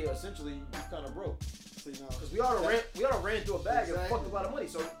the money, essentially you kind of broke. See, now, because we all ran through a bag and fucked a lot of money.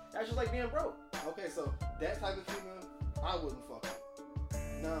 So that's just like being broke. Okay, so that type of female, I wouldn't fuck with.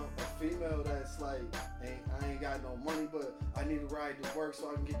 Now a female that's like, I ain't got no money, but I need to ride to work so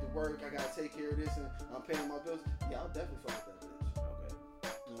I can get to work. I gotta take care of this and I'm paying my bills. Yeah, I'll definitely fuck with that bitch. Okay.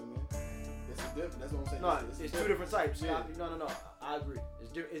 You know what I mean? It's different. That's what I'm saying. No, it's two different types. Yeah. No. I agree. It's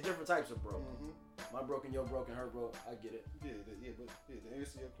different types of broke. Mm-hmm. My broken, your broken, her broke. I get it. But to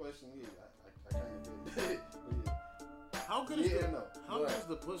answer your question, I kind of did. But yeah. How good is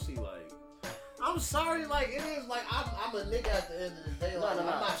the pussy like? I'm sorry, like it is like I'm a nigga at the end of the day. Like I'm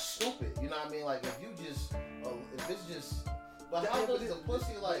not stupid. You know what I mean? Like if if it's just. But how good is the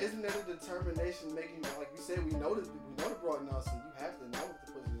pussy like? Isn't that a determination making like we said we know the broad now, so you have to know if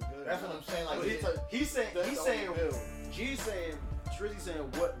the pussy is good. That's what I'm saying. Like he's saying G's saying Trizzy's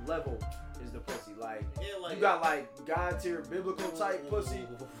saying what level is the pussy like? Yeah, like you got like God tier biblical type pussy.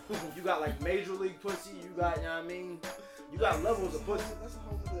 You got like major league pussy. You got, you know what I mean? You got levels of pussy. That's a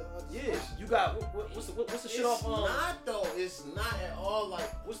whole other yeah, you got what's the shit off? It's not though. It's not at all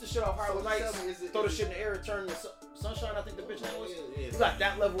like. What's the shit off Harlem Nights? Throw the shit in the air and turn the sunshine. I think the bitch name was. Yeah. You got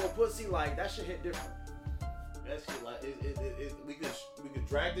that level of pussy. Like that shit hit different. That shit like we could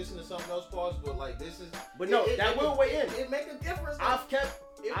drag this into something else, pause. But like this is. But no, that will weigh in. It make a difference. I've kept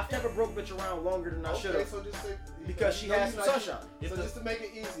a broke bitch around longer than I should have. So just say, because she has some sunshine. So just to make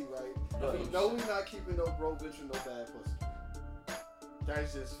it easy, right? You know we're not keeping no broke bitch with no bad pussy.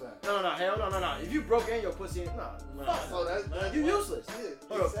 That's just fact. No, hell no. If you broke and your pussy, no. So that's you useless.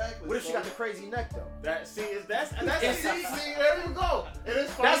 Yeah, exactly. What if she got the crazy neck though? See, there you go. And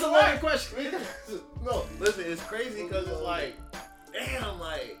it's that's a loaded question. No, listen, it's crazy because it's like, damn,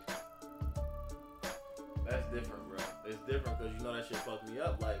 like that's different, bro. It's different because you know that shit fucked me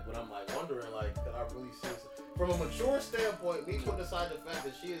up. Like, but I'm like wondering, like, could I really see from a mature standpoint? Me putting aside the fact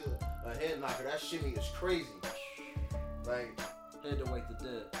that she is a head knocker, that shimmy is crazy. Like. Head to wake the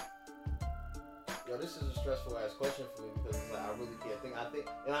dead. Yo, this is a stressful ass question for me because it's like I really can't think.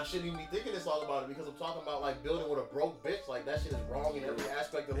 And I shouldn't even be thinking this all about it because I'm talking about like building with a broke bitch. Like that shit is wrong in every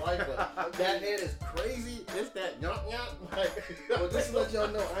aspect of life. But that head is crazy. It's that yunk. Like, well, just to let y'all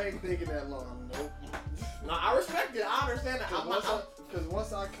know, I ain't thinking that long. Nope. No, I respect it. I understand that. Because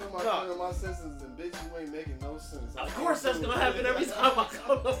once I come to my senses, and bitch, you ain't making no sense. Of course, that's gonna happen every time I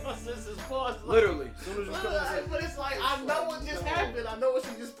come to my senses. Pause. Like, literally, as soon as you come to but it's like I know what just happened. I know what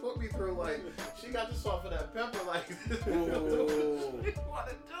she just put me through. Like she got this off of that pepper. Like what do you want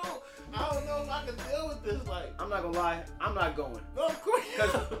to do? I don't know if I can deal with this. Like I'm not gonna lie, I'm not going. No, of course.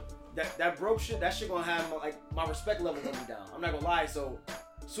 Because that broke shit, that shit gonna have my respect level gonna be down. I'm not gonna lie. So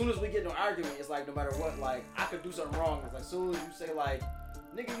as soon as we get in an argument, it's like no matter what, like I could do something wrong. It's like as soon as you say like,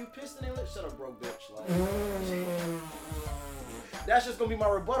 nigga, you pissed in it, shut up, broke bitch. Like that's just gonna be my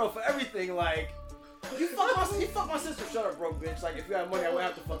rebuttal for everything. Like you fuck my sister, shut up, broke bitch. Like if you had money, I would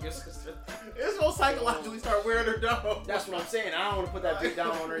have to fuck your sister. It's gonna psychologically start wearing her down. That's what I'm saying. I don't want to put that bitch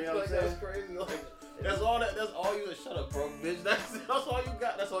down on her. You know what I'm saying? That's crazy. Like, that's all you. Shut up, broke bitch. That's all you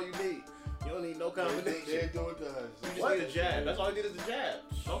got. That's all you need. You don't need no combination. They do it to her. You just need a jab. That's all you need is a jab.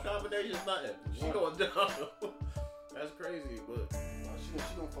 No combination, nothing. She going down. That's crazy, but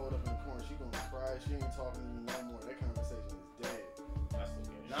she gonna fold up in the corner. She gonna cry. She ain't talking to you no more. That conversation is dead. That's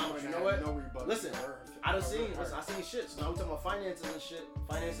okay. Nah, you know what? Listen, I seen shit. So now we talking about finances and shit.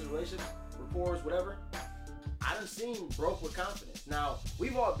 Finances, relationships, rapport, whatever. I done seen broke with confidence. Now,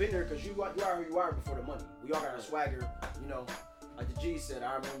 we've all been there because you are who you are before the money. We all got a swagger, you know. Like the G said,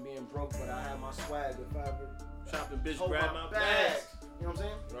 I remember being broke, but I had my swag if I ever shopping bitch grab my bags. You know what I'm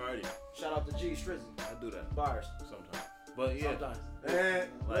saying? Alrighty. Shout out to G Strizzy. I do that. Bars. Sometimes. But yeah. Sometimes.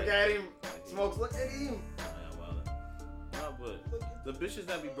 Look at him. Smokes, look at him. No, but the bitches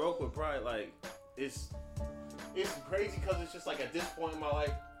that be broke with pride, like, it's crazy because it's just like at this point in my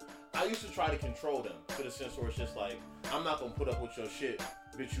life, I used to try to control them to the sense where it's just like, I'm not gonna put up with your shit,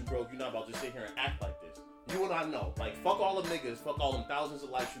 bitch, you broke, you're not about to sit here and act like this. You and I know, like, fuck all the niggas, fuck all them thousands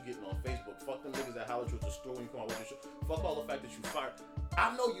of likes you getting on Facebook, fuck them niggas that holler at you at the store when you come out with your shit, fuck all the fact that you fired.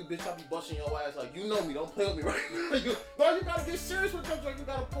 I know you, bitch, I be busting your ass, like, you know me, don't play with me right now. You gotta get serious with them, like, you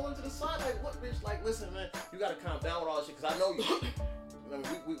gotta pull him to the side, like, what, bitch, like, listen, man, you gotta calm down with all that shit, because I know you. I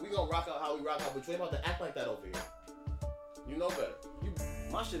mean, we gonna rock out how we rock out, but you ain't about to act like that over here. You know better.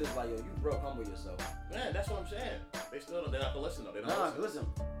 My shit is like, yo, you broke, humble yourself. Man, that's what I'm saying. They still don't, they're not gonna listen, though. They don't listen.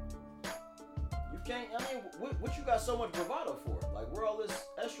 You can't, I mean, what you got so much bravado for? Like, where all this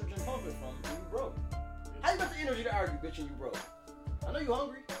estrogen pumping from when you broke? How you about to the energy to argue, bitch, and you broke? I know you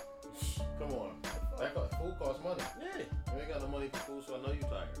hungry. Come on. Food costs money. Yeah. You ain't got no money for food, so I know you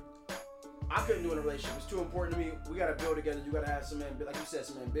tired. I couldn't do it in a relationship. It's too important to me. We gotta build together. You gotta have some, like you said,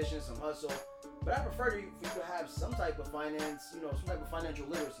 some ambition, some hustle. But I prefer for you to have some type of finance, some type of financial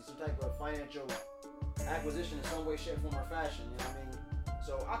literacy, some type of financial acquisition in some way, shape, form, or fashion. You know what I mean?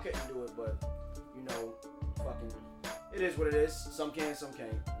 So I couldn't do it, but fucking, it is what it is. Some can, some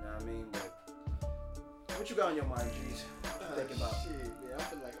can't. You know what I mean? But what you got on your mind, G's? What you thinking about? Shit, man, I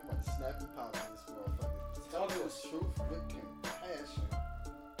feel like I'm about to snap and pop in this motherfucker. Tell me the truth with compassion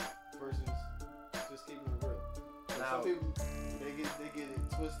versus just keeping it real. Now, some people they get it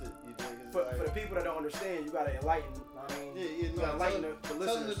twisted. You dig? For the people that don't understand, you gotta enlighten. I mean, you gotta enlighten the listeners.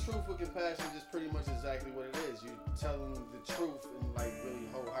 Telling the truth with compassion is just pretty much exactly what it is. You telling the truth and like really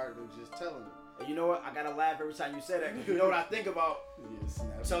wholeheartedly just telling it. And you know what? I gotta laugh every time you say that. You know what I think about?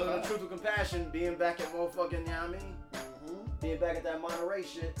 Telling the truth with compassion, being back at motherfucking, you know what I mean? Being back at that Monterey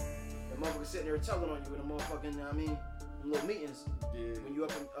shit. The motherfucker sitting there telling on you in the motherfucking, you know what I mean? Little meetings. Yeah. When you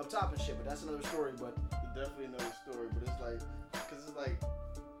up top and shit, but that's another story. But it's definitely another story. But it's like, cause it's like,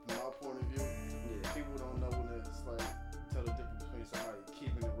 from my point of view, people don't know when it's like tell the difference between somebody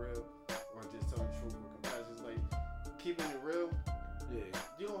keeping it real or just telling the truth with compassion. It's like keeping it real. Yeah.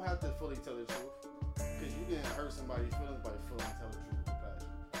 You don't have to fully tell the truth, cause you can hurt somebody's feelings by fully telling the truth with compassion.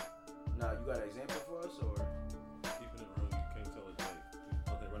 Now you got an example for us or? Keeping it real, you can't tell it like.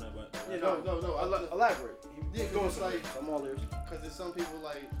 Okay, run that back. Yeah, no. Elaborate. Yeah, because it's like I'm all ears. Because there's some people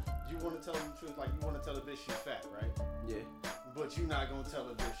like you want to tell them the truth, like you want to tell a bitch she's fat, right? Yeah. But you're not gonna tell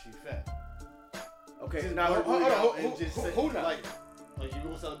a bitch she's fat. Okay. Just now hold on. Who not? Like you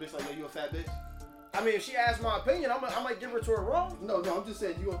gonna tell a bitch like, yo, you a fat bitch? I mean, if she asks my opinion, I might give her to her wrong. No. I'm just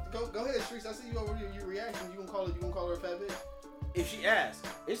saying you go ahead, Streets. I see you over here. You reacting. You gonna call her a fat bitch? If she asks,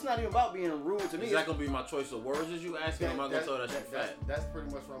 it's not even about being rude to me. Is that gonna be my choice of words as you asking? Am I gonna tell her that she's fat? That's pretty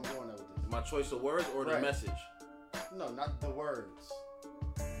much where I'm going at with this. My choice of words or the message? No, not the words.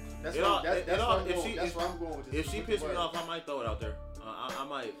 That's where I'm going with this. If she pisses me off, I might throw it out there. I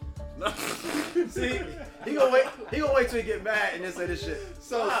might. See, he gonna wait till he get mad and then say this shit.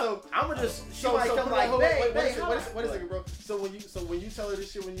 So I'm gonna just. She might come like, wait a second, bro. So when you tell her this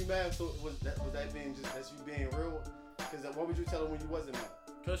shit when you mad, so was that being just that's you being real? Because what would you tell her when you wasn't mad?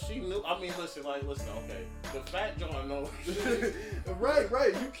 Cause she knew. I mean, listen. Okay. The fat John knows.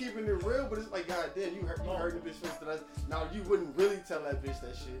 right. You keeping it real, but it's like, God damn, you heard the bitch feelings to us. Now you wouldn't really tell that bitch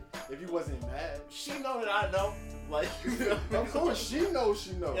that shit if you wasn't mad. She know that I know. Like, of course, she knows.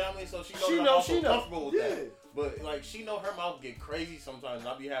 You know what I mean? So she knows. Comfortable with that. But like, she know her mouth get crazy sometimes, and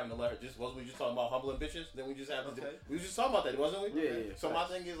I be having to let her. Wasn't we just talking about humbling bitches? Then we just have to. We was just talking about that, wasn't we? Yeah. So my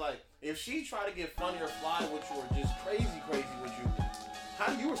thing is like, if she try to get funny or fly with you or just crazy with you. How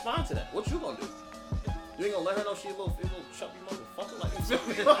do you respond to that? What you gonna do? You ain't gonna let her know she a little chubby motherfucker? Like, you feel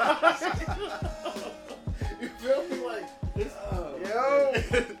me? You feel me? Like, it's, yo.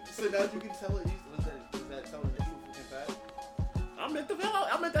 So now you can tell her. Was that telling the truth with compassion? I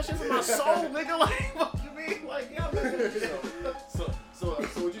meant that shit from my soul, nigga. Like, what you mean? Like, yeah, So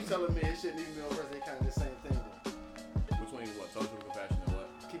what you telling me? It shouldn't even be on first. They kind of the same thing. Between what? Told the truth with compassion and what?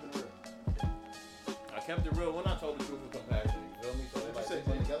 Keeping it real. I kept it real when I told the truth with compassion. You feel me? So they like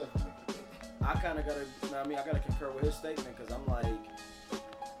they together for me. I kind of I gotta concur with his statement because I'm like,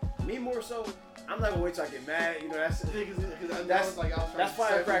 me more so, I'm not gonna wait till I get mad. You know, that's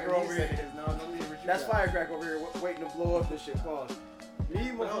firecracker over here. That's firecracker over here waiting to blow up this shit. Pause.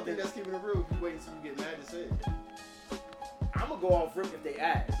 Me more. I don't think that's keeping it real. You wait until you get mad to say it. I'm gonna go off rip if they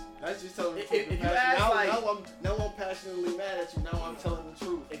ask. That's just telling the truth. If you ask, now I'm passionately mad at you. Now I'm telling the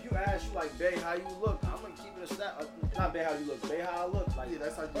truth. If you ask, you like, babe, how you look? I'm gonna keep it a snap. Not babe, how you look. Babe, how I look? Like, yeah,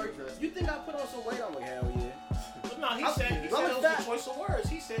 that's how you dress. You think I put on some weight? I'm like, hell yeah. But no, he said it was a choice of words.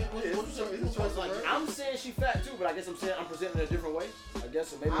 He said it was a choice of words. I'm saying she fat too, but I guess I'm saying I'm presenting it a different way. I guess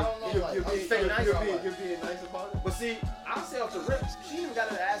so maybe I don't know. You're being nice about it. But see, I'll say off the rip, she even got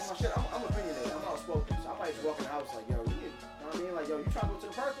to ask my shit. I'm opinionated. I'm outspoken. So I might just walk in the house like, yo, you know what I mean? Like, yo, you trying to go to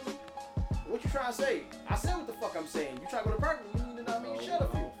the park with me? What you trying to say? I said what the fuck I'm saying. You trying to go to the park with me? You need to know what I mean? Shut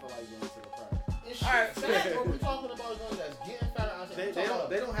up, you. I don't feel like going to the park. Alright, fat, what we talking about is that's getting fat.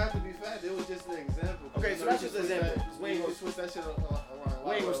 They don't have to be fat. It was just an example. Okay, so that's just an example. We ain't gonna switch that shit around.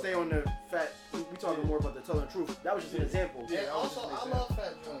 We ain't gonna stay on the fat. We talking more about the telling the truth. That was just an example. Yeah, also, I love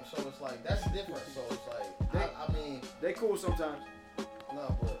fat joints, so it's like, that's different. So it's like, I mean. They cool sometimes.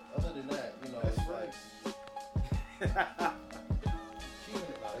 No, but other than that, you know, that's it's right. like.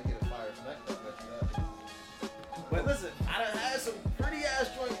 They get a fire snack after that. But listen, I done had some pretty ass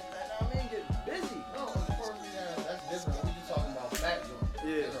joints that I mean get busy. No, of course, that's different. We just talking about fat joints.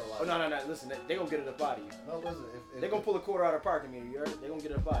 Yeah. Oh, no. Listen, they gonna get it up out of you. No, listen. If they gonna pull a quarter out of parking meter, you heard? They gonna get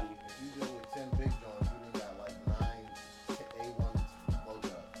it up out of you. If you deal with 10 big joints, you done got like 9 A1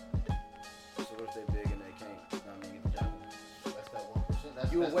 blowjobs. So what if they big and they can't? I mean, get the job done. That's that 1%. That's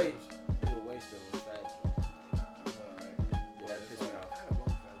You a waste. You a waste still. It's fat. Alright. Yeah, that pissed me off.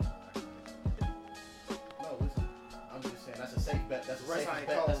 No, listen. I'm just saying that's a safe bet. That's a safe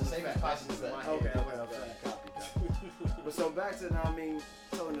bet. That's a safe possible bet. Okay. Copy. But so back to, I mean,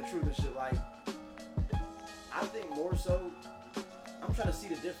 telling the truth and shit, like, I think more so, I'm trying to see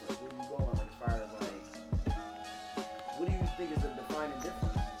the difference. Where you going, like, as far as, like, what do you think is the defining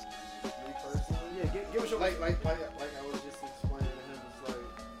difference? Me personally? Yeah, give us your... Like I was just explaining to him, it's like,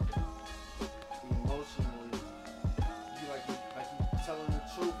 emotionally, you telling the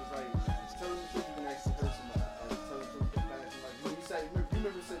truth, it's like, telling the truth, you can actually hurt somebody. Like, telling the truth, compassion. Like, when you say, you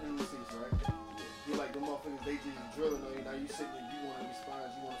remember sitting in the seats, right? You like, the motherfuckers, they just drilling on you. Now you sitting there, you want to respond,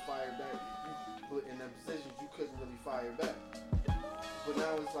 you want to fire back. But in them positions, you couldn't really fire back. But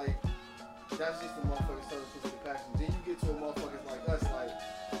now it's like, that's just the motherfuckers telling the truth with passion. Then you get to a motherfuckers like us, like,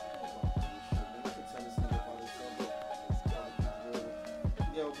 oh, shit, man, I can tell this nigga about himself,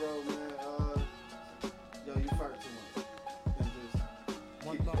 but yo, bro, man, yo, you fart too much. And just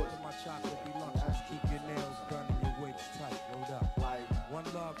one love to my chocolate deluxe, keep your nails done and your wigs tight, rolled up. Like, one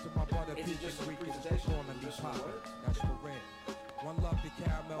love to my brother, is it just a Rican, presentation? on the pocket. That's for real. One love to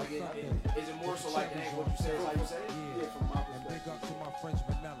caramel something. Is it more so like it ain't what you say, like you say? Yeah, from my and big perspective. up to my friends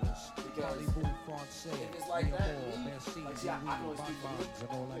Vanellas, Hollywood, Francais, if it's like that, Mancini, like, see, I can only speak for me. and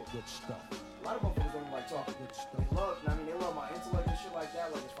all that good stuff. A lot of motherfuckers don't like talking. Good stuff. They love, I mean, they love my intellect and shit like that.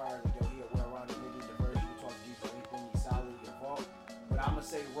 Like, as far as, like, yo, he a well-rounded nigga, diverse, you can talk to Jesus or anything, he's solid, he's involved. But I'ma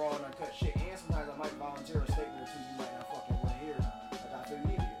say raw and uncut shit, and sometimes I might volunteer a statement or two you might not fucking want to hear, like I feel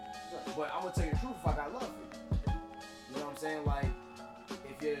you need to hear. But I'm gonna tell you the truth if I got love for you. You know what I'm saying? Like,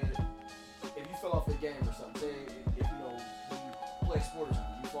 if you fell off the game or something, say if you know you play sports,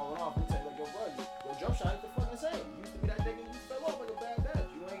 you falling off, we tell you like, yo, bro, your jump shot ain't the fucking same. You used to be that nigga, you fell off like a bad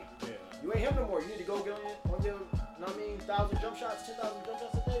batch. You ain't him no more. You need to go get on your, you know what I mean, 1,000 jump shots, 10,000 jump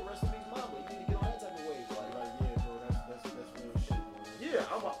shots a day. Rest of these mama, you need to get on that type of wave. Like yeah, bro, that's real shit, bro. Yeah,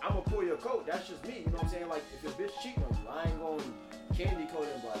 I'm gonna pull your coat. That's just me. You know what I'm saying? Like, if your bitch cheating on you, I ain't gonna candy coat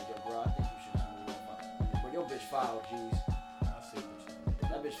him like, yo, bro, I think you should just move on. But your bitch fouled, G's.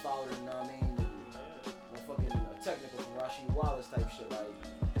 That bitch fouled her, you know what I mean? Fucking technical from Rasheed Wallace type shit, like,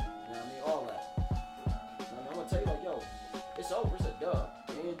 you know what I mean? All that. You know what I mean? I'm gonna tell you, like, yo, it's over, it's a dub.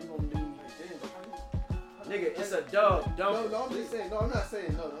 And you gonna be, nigga, it's a dub. No, I'm just saying, I'm not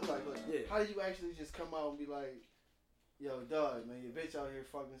saying no. I'm like, look, yeah. How do you actually just come out and be like, yo, dog, man, your bitch out here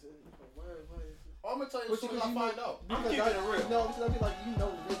fucking, what is this? I'm gonna tell you as soon as I find out. I'm keeping it real. No, because I be like, you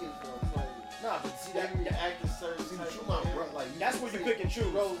know the niggas, bro. It's like, nah, but see that you act a certain type you of my man. bro, like, that's where you pick and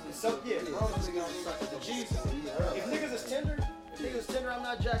choose. Bro, Yeah, bro, niggas is sucking the the Jesus. If niggas is tender, I'm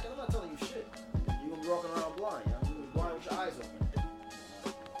not jacking. I'm not telling you shit. You gonna be walking around blind. You know? You gonna be blind with your eyes open.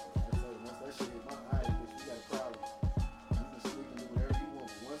 I tell you, once that shit hit my eyes, bitch, you got a problem. You can sleep and do whatever you want.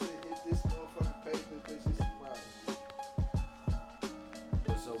 But once it hit this motherfucking pavement, bitch, it's a problem.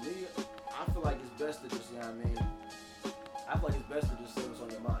 But so me, I feel like it's best to just, you know what I mean? I feel like it's best to just say what's on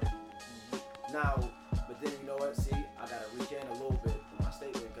your mind. Now, but then you know what? See, I gotta recant a little bit from my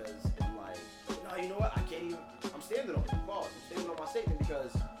statement because I'm like, no, you know what? I can't even. I'm standing on it. Pause. I'm standing on my statement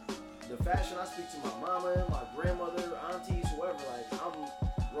because the fashion I speak to my mama, my grandmother, aunties, whoever, like, I'm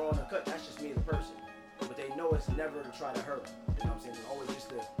raw and uncut. That's just me as a person. But they know it's never to try to hurt them. You know what I'm saying? It's always just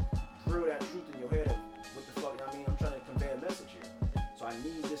to drill that truth in your head of what the fuck. You know what I mean? I'm trying to convey a message here. So I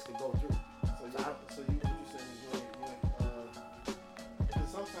need this to go through. So you what you saying is you ain't because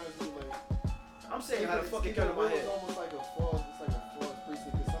sometimes you like. I'm saying how to fucking cut in my head. It's almost like a false. It's like a false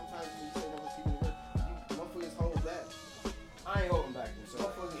precinct. Because sometimes when you say motherfuckers keeping it real, motherfuckers hold back. I ain't holding back. So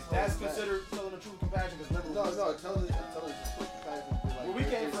if that's considered telling the truth, compassion, because remember, telling the truth, compassion. Like, where we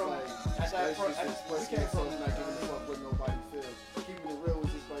came from, like, at that point, we came from not giving a fuck what nobody feels. Keeping it real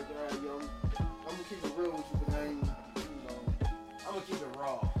was just like, all right, yo, I'm gonna keep it real with you, but I ain't, you know, I'm gonna keep it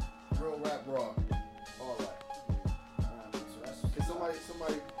raw, real rap raw. all that. So that's Cause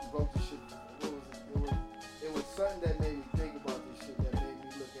somebody wrote this shit. What was it? It was something that made me think about this shit. That made me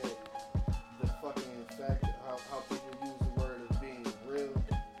look at the fucking fact that how people use the word of being real.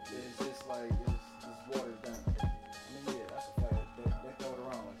 It's just like it's watered down. I mean, yeah, that's a fact. They throw it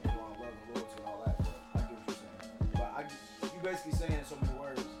around like they want love and loyalty and all that. But I get what you're saying. But you basically saying in so many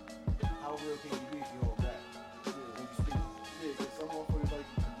words, how real can you be if you hold back? When you speak. Yeah, cause some motherfuckers like,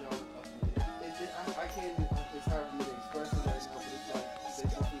 you know, I can't. It's hard for me to express it right now, but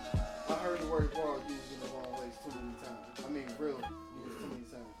it's like I heard the word raw used in the wrong ways too many times. I mean, real used too many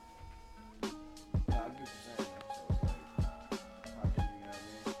times.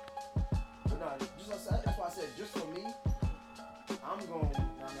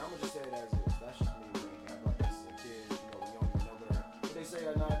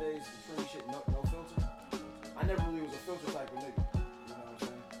 nowadays, the trendy shit, no filter. I never really was a filter type of nigga. You know what I'm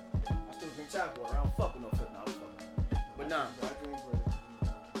saying? I still drink tap water. I don't fuck with no filter. No, I was fucking. But nah.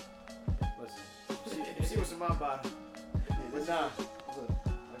 Listen, you see what's in my body. But nah. Look,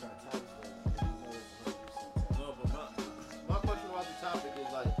 I got time for No, but my question about the topic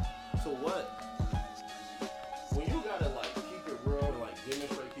is like, so what? When you gotta like keep it real and like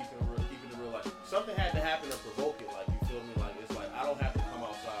demonstrate keeping it real, like something had to happen to provoke it. Like you feel me? Like it's like I don't have to come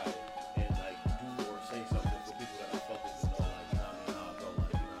outside and like do or say something for people that I fuck with to know, like you know what I mean, how I go,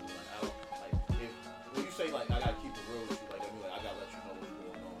 like you know what I mean, like I don't like if when you say like I gotta keep it real with you, like I mean like I gotta let you know what's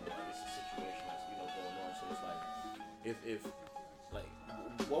going on, like it's a situation that's going on. So it's like if like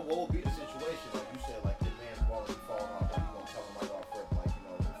what would be the situation? Like you said, like your man's ball is falling off, like you gonna tell him right off rip, like you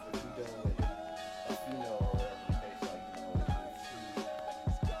know if you dealing with a female or whatever the case, like you know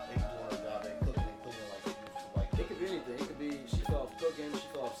if they doing a job, they cooking and cleaning like she used to, like It could be anything. It could be she fell off cooking, she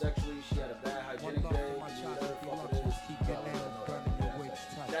fell off sexually, she had a bad One hygienic love day, to my you child, whatever if the you fuck love it to is. keep your nails done and your waist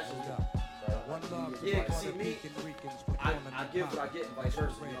tight. That's Hold just up. One love to Yeah, my 'cause see, Puerto me, Rican Ricans I give what I get and vice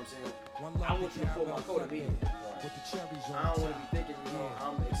versa, you know what I'm saying? One I love want to you to pull my Caramel coat immediately. Sunday with the cherries on I don't want to top. be thinking, you know, Yeah.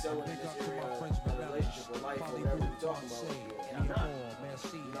 I'm excelling in Big this up to area my of French a relationship or life or whatever we're talking about. And I'm not.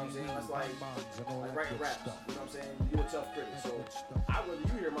 You know what I'm saying? That's like writing raps. You know what I'm saying? You a tough critic. So I'd rather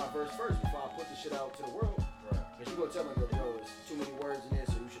you hear my verse first before I put this shit out to the world. Because you go tell me, yo, there's too many words in this,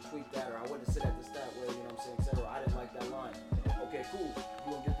 or you should tweak that, or I wouldn't sit at this that way, you know what I'm saying, etc. I didn't like that line. Okay, cool.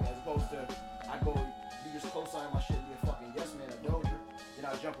 You gonna get me as opposed to I go, you just co-sign my shit and be a fucking yes man, a dozer. Then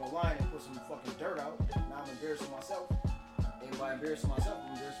I jump online and put some fucking dirt out. Now I'm embarrassing myself. And by embarrassing myself,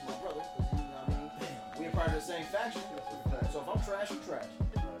 I'm embarrassing my brother. Because you know what I mean? We are part of the same faction. So if I'm trash, you trash.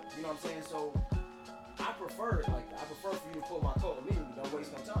 You know what I'm saying? So I prefer for you to pull my coat immediately. Don't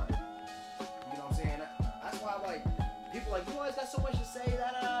waste no time. You know what I'm saying? That's why like people like, you always got so much to say,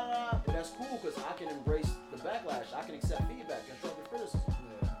 da da da. But that's cool because I can embrace the backlash. I can accept feedback, constructive criticism.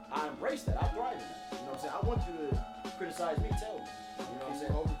 I embrace that. I thrive in that. You know what I'm saying? I want you to criticize me, tell me. You know what I'm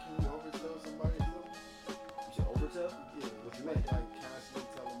saying? Can you overtell somebody something? You said overtell? Yeah. What you mean? Like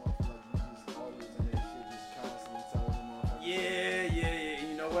constantly tell them off, like you just always in that shit, just constantly telling them off. Yeah.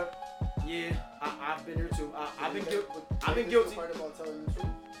 You know what? Yeah, I've been there too. I've been guilty. Part about telling the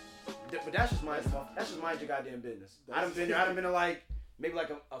truth. But that's just mind your goddamn business. I done been to like maybe like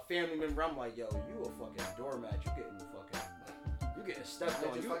a family member. I'm like, yo, you a fucking doormat. You getting stepped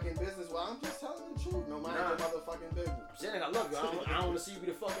on. Your fucking business. Well, I'm just telling the truth. No matter your motherfucking business. I'm saying I love you. I don't want to see you be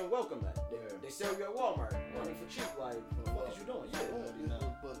the fucking welcome mat. They sell you at Walmart. Money for cheap. Like, what is you doing? Yeah.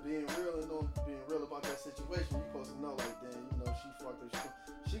 But being real and being real about that situation, you supposed to know like, damn, you know, she fucked her.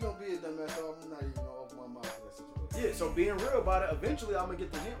 She gonna be a dumbass, so I'm not even gonna open my mouth for that situation. Yeah, so being real about it, eventually I'm gonna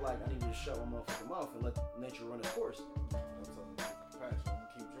get the hint like, I need you to shut my motherfucking mouth and let nature run its course. I'm telling you, compassion. I'm gonna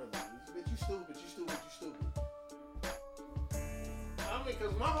keep drilling. Bitch, you stupid. I mean,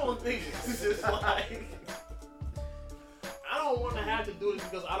 cause my whole thing is just like I don't want to have to do this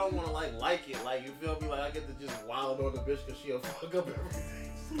because I don't want to like it. Like you feel me? Like I get to just wild on the bitch because she'll fuck up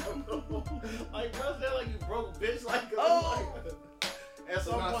everything. Like bro, that like you broke bitch. Like at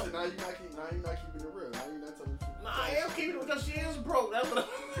some point. Now you're not keeping it real. Now you're not telling the truth. Nah, I am keeping it because she is broke. That's what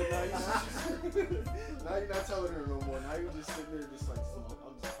now you're not telling her no more. Now you're just sitting there just like,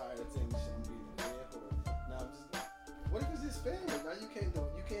 I'm just tired of saying this shit and being there. Now I'm just. What if it's his family? Now you can't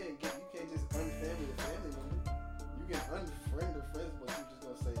just unfamily the family member. You can unfriend her friends, but you just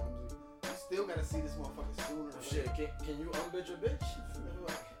gonna say you still gotta see this motherfucker sooner. Shit, can you unbitch a bitch?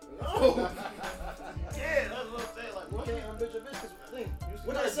 no. Yeah, that's what I'm saying. Like, what? You can't unbitch a bitch because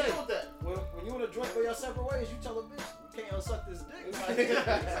What did I say with that? When you in a joint go your separate ways, you tell a bitch you can't unsuck this dick.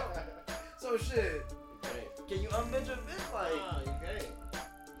 So shit. Can you unbitch a bitch? Like, nah, you can't.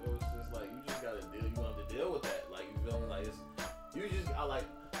 So it's just like you just gotta deal. You have to deal with that. Like you feel me? Like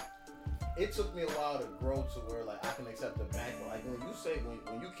it took me a while to grow to where like I can accept the back. Like when you say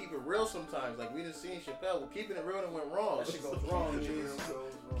when you keep it real, sometimes like we just seen Chappelle. Well, keeping it real and went wrong. that shit goes wrong.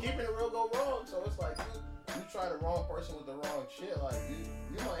 Keeping it real go wrong. So it's like you try the wrong person with the wrong shit. Like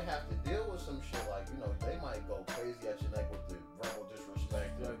you might have to deal with some shit. Like you know they might go crazy at your neck with the verbal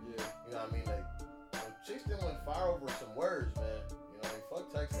disrespect. Like, you know what I mean? Like when chicks didn't went fire over some words, man. You know, they fuck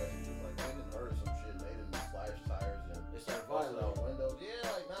text messages. Like they didn't hurt some shit. They didn't slash tires and They started busting out windows.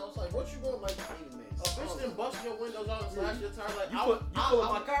 Yeah, like now it's like what you going like? A bitch didn't bust your windows out and slash your tires. Like you pull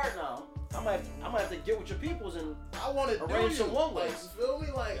up my card now. I'm gonna have to get with your peoples and I want to arrange some one like, ways. you feel me?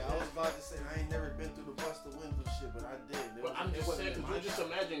 Like I was about to say I ain't never been through the bust the window shit, but I did. But I'm just saying, because you just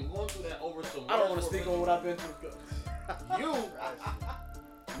imagine going through that over some. I don't want to speak on what I've been through.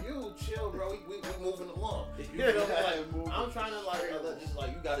 you chill, bro. We moving along. You feel me? Like, I'm trying to like just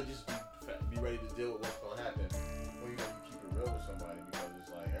like you gotta just be ready to deal with what's gonna happen. Well, you keep it real with somebody because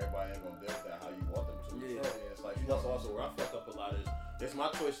it's like everybody ain't gonna deal with that how you want them to. Yeah. It's like that's also where I fuck up a lot is it's my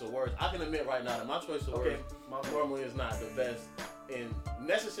choice of words. I can admit right now that my choice of words normally is not the best. In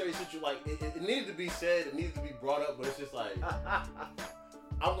necessary situations, like it needed to be said, it needed to be brought up, but it's just like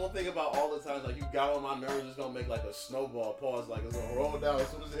I'm gonna think about all the times like you got on my nerves. It's gonna make like a snowball pause, like it's gonna roll down as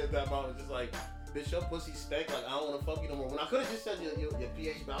soon as it hit that mountain. It's just like, bitch, your pussy stank. Like I don't wanna fuck you no more. When I could have just said your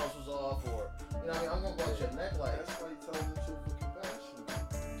pH balance was off, or you know what I mean, I'm gonna bust your neck. Like that's why you tell them the truth with compassion.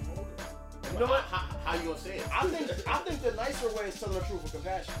 You know what? How you gonna say it? I think the nicer way is telling the truth with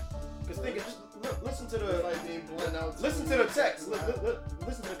compassion. Because think just listen to the like being blunt out. Listen to the text.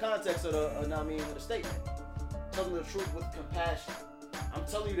 Listen to the context of the of the statement. Telling the truth with compassion. I'm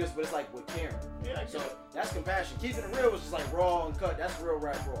telling you this, but it's like with caring. Yeah, so that's compassion. Keeping it real was just like raw and cut. That's real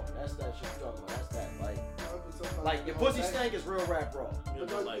rap raw. That's that shit you're talking about. That's that. Like your pussy stank is real rap raw.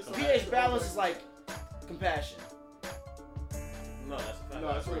 pH balance is like compassion. No, that's a fact. No,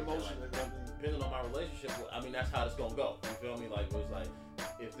 that's what emotion. Depending on my relationship, I mean, that's how it's gonna go. You feel me? Like, it was like,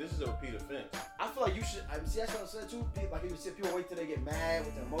 if this is a repeat offense, I feel like you should. See, that's what I'm saying too. Like, you see people wait till they get mad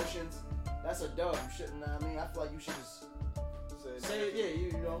with their emotions. That's a dub. You shouldn't. Know what I mean, I feel like you should just say it. Yeah,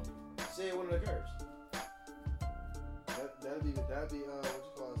 you know, say it when it occurs. That'd be what you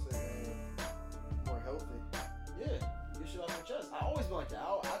call it? Say more healthy. Yeah, get shit off your chest. I always been like that.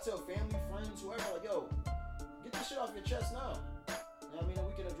 I tell family, friends, whoever, like, yo, get this shit off your chest now. You know what I mean? And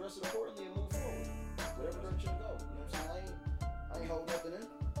we can address it accordingly and move forward. Whatever direction to go. You know what I'm saying? I ain't holding nothing in.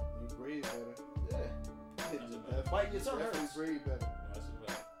 You breathe better. Yeah. Biting your tongue hurts. You breathe better. that's a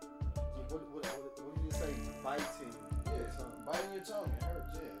fact. What did you say? Biting. Yeah. Biting your tongue, it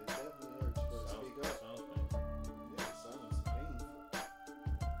hurts. Yeah, it definitely hurts. You better speak up. Sounds painful. Yeah, it sounds painful.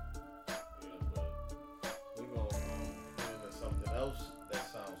 Yeah, but we gonna get into something else that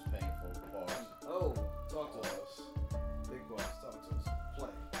sounds painful. Pause. Oh, talk to us. Big boss, talk to us.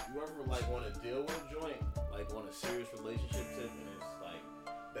 Play. You ever like want to deal with a joint, like on a serious relationship tip, and it's like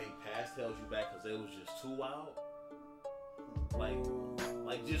they past held you back because it was just too wild?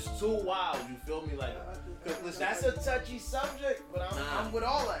 Like just too wild. You feel me? Like, cause That's a touchy subject, but I'm with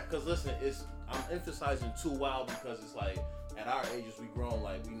all that. Cause listen, I'm emphasizing too wild because it's like at our ages we grown,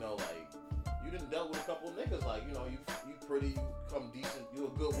 like we know, like you done dealt with a couple of niggas, like you know you pretty, you come decent, you a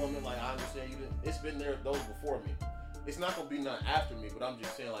good woman, like I understand you didn't. It's been those before me. It's not gonna be none after me, but I'm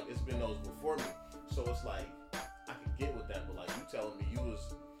just saying like it's been those before me. So it's like I could get with that, but like you telling me you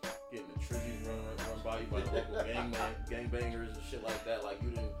was getting the trizzies run by you by the local gangbangers and shit like that. Like you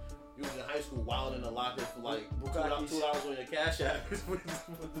was in high school wilding in the lockers for like $2 on your cash app.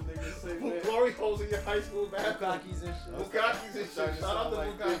 Glory holes in your high school bathroom. Bukakis and shit. Bukakis and shit. Shout out to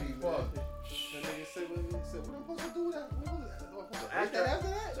Bukaki. Fuck. The nigga said, what am I supposed to do with that? What was that? After that?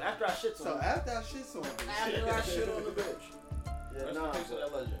 So after I shit on So after I shit on the bitch. After I shit on the bitch. Yeah, Rest in peace to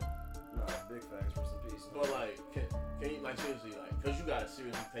that legend. Nah, big facts. Rest in peace. But like, can you like seriously like, cause you gotta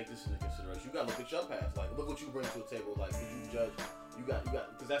seriously take this into consideration. You gotta look at your past. Like, look what you bring to the table. Like, cause you judge. You got,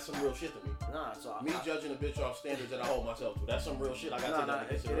 cause that's some real shit to me. Nah, so me judging a bitch off standards that I hold myself to. That's some real shit. I gotta take that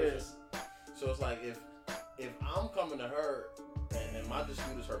into consideration. It is. So it's like if I'm coming to her and my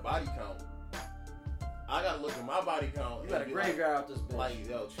dispute is her body count, I gotta look at my body count. You gotta graveyard out this bitch. Like,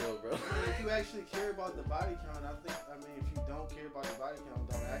 yo, chill, bro. If you actually care about the body count, I mean, if you don't care about the body count,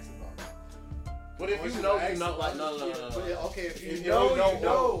 don't ask about it. But if you know, you know, like, no. Okay, if you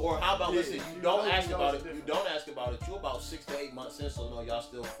know. Or how about, listen, you don't ask about it. You don't ask about it. You about 6 to 8 months in, so you know y'all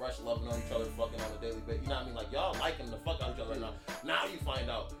still fresh, loving on each other, fucking on a daily basis. You know what I mean? Like, y'all liking the fuck out of each other right now. Now you find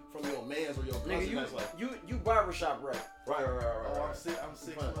out from your mans or your cousin that's like, you barbershop right. Right. Oh, I'm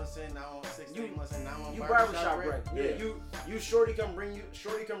 6 months in, now I'm 6 to 8 months in, now I'm barbershop right. Yeah. You shorty come bring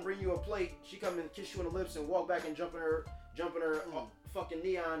you a plate. She come and kiss you on the lips and walk back and jump in her fucking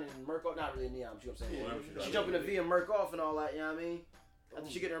neon and murk off. Not really neon, but you know what I'm saying? She jump in the V and murk off and all that, you know what I mean? After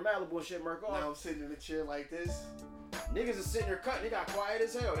she get her Malibu and shit, murk off. Now I'm sitting in the chair like this. Niggas is sitting there cutting. They got quiet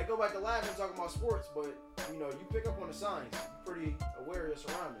as hell. They go back to laughing and talking about sports, but you know, you pick up on the signs. You're pretty aware of your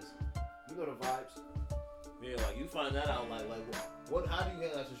surroundings. You know the vibes. Yeah, like you find that out, like what? How do you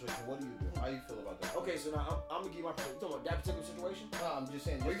handle that situation? What do you do? How do you feel about that? Okay, so now I'm gonna give you my perspective. You talking about that particular situation? No, I'm just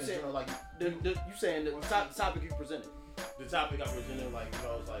saying. What you saying? Like you saying the topic you presented? The topic I presented, like you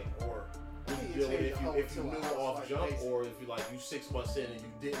know, it's like, or would you deal with it if you knew off jump, or if you 6 months in and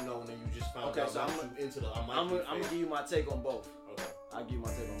you didn't know and then you just found out. So I'm gonna give you my take on both. Okay. I'll give you my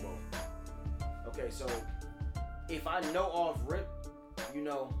take on both. Okay, so if I know off rip, you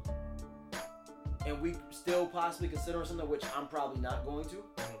know, and we still possibly consider something, which I'm probably not going to,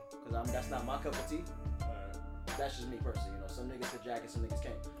 because that's not my cup of tea. That's just me personally, you know. Some niggas could jack it, some niggas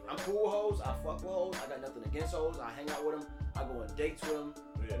can't. I'm cool with hoes. I fuck with hoes. I got nothing against hoes. I hang out with them. I go on dates with them.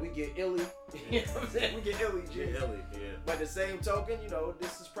 Yeah. We get illy. You know what I'm saying? We get illy, G. Yeah, But the same token, you know,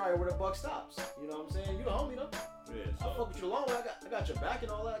 this is probably where the buck stops. You know what I'm saying? You the homie, though. yeah. I fuck with you the long way. I got your back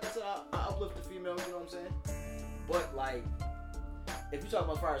and all that. Like I said, I uplift the females, you know what I'm saying? But, like, if you talk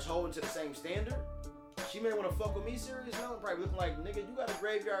about as far as holding to the same standard, she may want to fuck with me serious now and probably looking like, nigga, you got a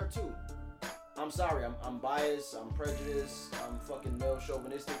graveyard too. I'm sorry, I'm biased, I'm prejudiced, I'm fucking male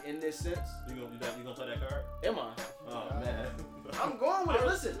chauvinistic in this sense. You gonna play that card? Am I? Oh man. I'm going with it.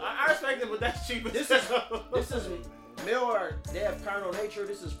 Listen, I respect it, but that's cheap. This is male are they have carnal nature.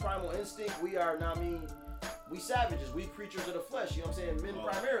 This is primal instinct. We are not we savages. We creatures of the flesh. You know what I'm saying? Men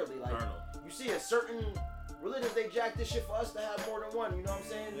primarily. Like carnal. you see, a certain religions they jack this shit for us to have more than one. You know what I'm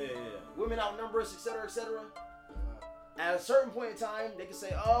saying? Yeah. Women outnumber us, etc., etc. At a certain point in time, they can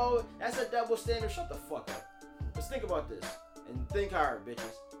say, "Oh, that's a double standard." Shut the fuck up. Let's think about this and think hard,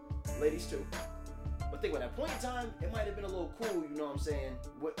 bitches, ladies too. But think about that point in time, it might have been a little cool. You know what I'm saying?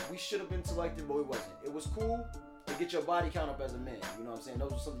 We should have been selected, but we wasn't. It was cool to get your body count up as a man. You know what I'm saying?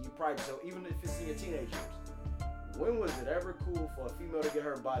 Those are something you pride yourself, even if it's in your teenage years. When was it ever cool for a female to get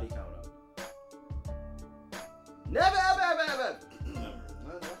her body count up? Never, ever.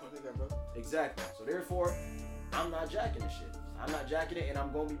 Exactly. So therefore, I'm not jacking this shit. I'm not jacking it, and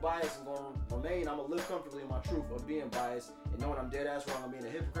I'm gonna be biased. I'm gonna remain. I'm gonna live comfortably in my truth of being biased and knowing I'm dead ass wrong. I'm being a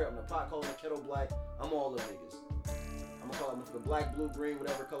hypocrite. I'm the pot calling the kettle black. I'm all the niggas. I'm gonna call it the black, blue, green,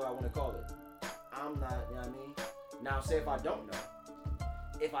 whatever color I want to call it. I'm not. You know what I mean? Now, say if I don't know.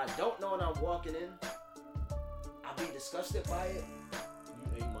 If I don't know and I'm walking in, I'll be disgusted by it.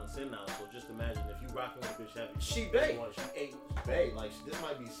 You 8 months in now, so just imagine if you rocking with a bitch heavy. She bae. She bae. Like this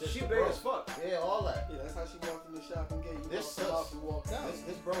might be sister. She bae as fuck. Yeah, all that. Yeah, that's how she walked in the shopping gate. You This walked sus. off and walked out.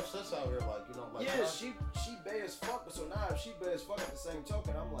 This bro sus out here, like you know, like Yeah, she bae as fuck. But so now if she bae as fuck at the same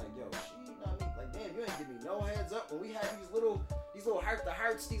token, I'm like, yo, she, you know what I mean? Like, damn, you ain't give me no heads up when we had these little heart to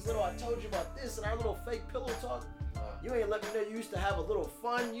hearts, these little I told you about this and our little fake pillow talk. You ain't let me know you used to have a little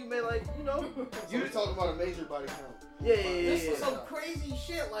fun. You may like, you know. So we talking about a major body count. Yeah. This is some crazy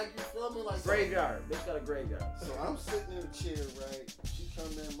shit, like you feel me, like Graveyard. Bitch got a graveyard. So I'm sitting in a chair, right? She come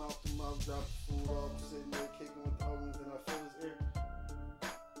in, mouth to mouth, drop the food off. I'm sitting there kicking with the homies, and I feel his ear.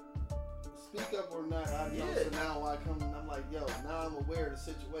 Speak up or not, I know. Yeah. So now I come, and I'm like, yo, now I'm aware of the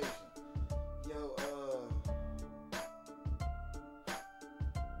situation. Yo,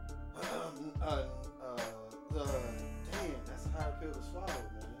 damn, that's a hard pill to swallow,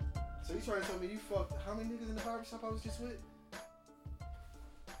 man. So you trying to tell me you fucked how many niggas in the barbershop I was just with?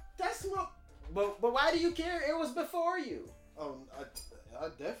 That's what. But why do you care? It was before you. I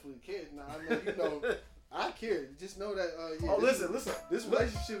definitely cared. Now I know you know I cared. Just know that. Yeah, Listen. This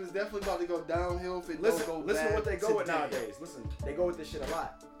relationship is definitely about to go downhill if it don't go bad. Listen to what they go with today. nowadays. Listen, they go with this shit a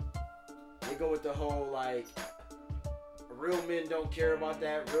lot. They go with the whole like, real men don't care about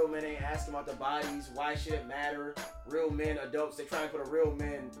that. Real men ain't asking about the bodies. Why should it matter? Real men, adults, they try and put a real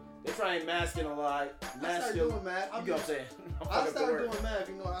men. They try and mask it a lot. I started doing math. You know what I'm saying? I started doing math.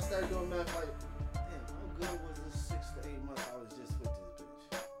 You know, I started doing math like, damn, how good was this 6 to 8 months I was just with this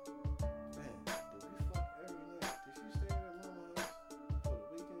bitch? Man, did we fuck every night? Did she stay at mama's house for the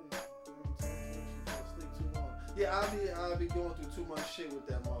weekend? Every time she fell asleep too long. Yeah, I'll be going through too much shit with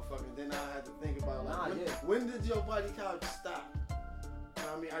that motherfucker. And then I had to think about like, when did your body count stop?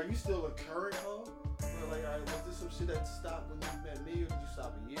 I mean, are you still a current hoe? Or like, was this some shit that stopped when you met me, or did you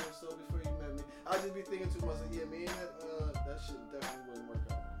stop a year or so before you met me? I just be thinking too much. Like, yeah, me and that shit definitely wouldn't work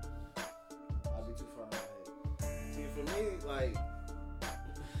out. I'd be too far in my head. See, for me, like,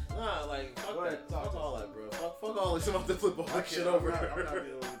 nah, like, fuck Go that. ahead, talk Fuck to all that, bro. Fuck all this. I'm about to flip all that shit over. I'm not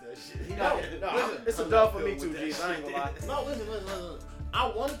dealing with that shit. No, It's a I'm dub not for me dealing too, with G. that I ain't gonna lie. shit. No, listen. I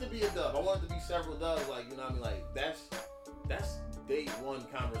want it to be a dub. I want it to be several dubs. Like, you know what I mean? Like, that's date one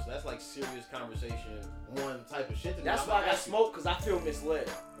conversation. That's like serious conversation one type of shit. That's why I got smoked, because I feel misled.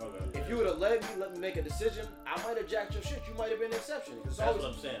 Okay. If you would have let me make a decision, I might have jacked your shit. You might have been an exception. That's what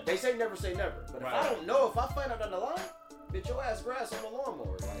I'm saying. They say never say never. But Right. if I don't know, if I find out down the line, bitch, your ass grass on the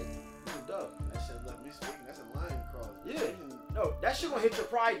lawnmower. Like, you a dub. That shit left me speaking. That's a line cross. Yeah. No, that shit gonna hit your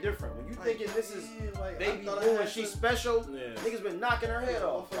pride different. When you Like, thinking this is yeah, like, baby I thought I boo had and she's to- special, Yeah. niggas been knocking her head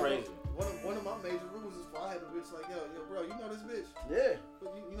off. Crazy. One of my major rules is if I had a bitch like, yo, bro, you know this bitch. Yeah.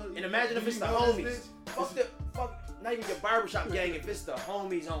 But you know, And imagine if do it's you the know homies. this bitch? Fuck, not even your barbershop gang. If it's the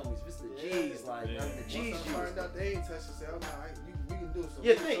homies, if it's the G's, like Yeah. the G's. Once I find out they ain't touched, say, oh no, we can do something.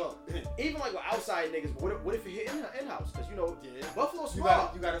 Yeah, think. Even like with outside niggas, but what if you hit in-house? Because you know, Yeah. Buffalo You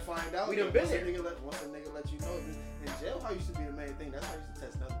small. gotta find out. We done been once there. Once a nigga let you know. In jail, how used to be the main thing. That's how I used to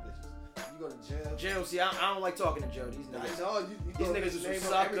test other bitches. go to jail. Jail, see, I don't like talking to jail. These I niggas. know These niggas do some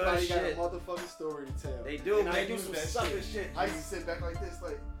sucker everybody shit. got a motherfucking story to tell. They do. And I They do use some that sucker shit. I used to sit back like this,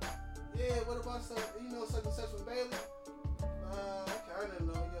 like, yeah, what about such and such with Bailey? Okay, I didn't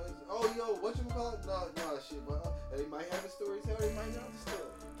know. Yo, what you call it? No, shit. But they might have a story to tell. They might not still.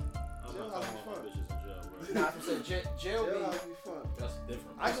 I'm Jailhouse not be talking fun. about bitches in jail, bro. Nah, I'm saying jail be. Jailhouse be fun. That's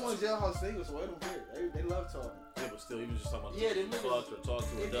different. I go on jailhouse singles, so I don't care. They love talking. Yeah, but still, he was just talking about Yeah, them niggas- talk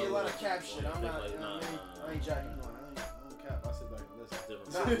to They a be a devil lot of or cap something. shit. I'm not. Like, nah. I ain't jacking. No, I don't cap. I sit back and listen.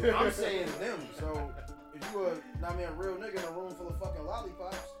 Different. Nah, I'm saying them. So if you a real nigga in a room full of fucking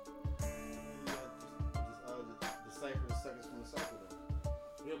lollipops, Decipher the seconds from the cycle, though.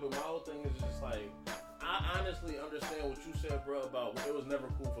 Yeah, but my whole thing is just like, I honestly understand what you said, bro, about it was never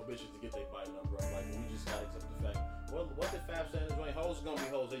cool for bitches to get their bite up, bro. Like, we just gotta accept the fact. Well, what the Fab saying is, when hoes gonna be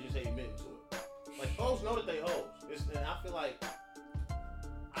hoes, they just ain't admitting to it. Like, hoes know that they hoes. And I feel like,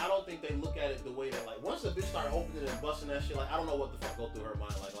 I don't think they look at it the way that, like, once a bitch start opening and busting that shit, like, I don't know what the fuck go through her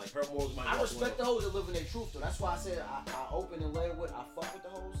mind. Like her morals might. I respect the hoes that live in their truth, though. That's why I said I open and lay with. I fuck with the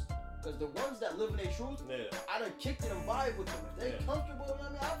hoes. Because the ones that live in their truth, Yeah. I done kicked it and vibe with them. If they comfortable, you know what I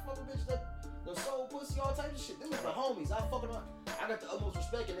mean? I fuck with bitches that the soul pussy, all types of shit. Them is the homies. I fuck with them. I got the utmost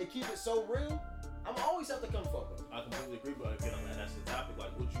respect, and they keep it so real. I'm always have to come fuck with them. I completely agree, but again, that's the topic.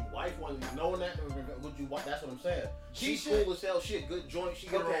 Like, would you wife one of these? Knowing that, would you wife? That's what I'm saying. She's cool as hell. She a good joint. She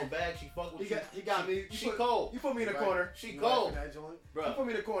get her own bag. She fuck with you. He got me. She cold. You put me in the corner. She cold, That joint. bro. You put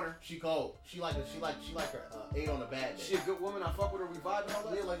me in the corner. She cold. She like her 8 on a bad day. She a good woman. I fuck with her. We vibe and all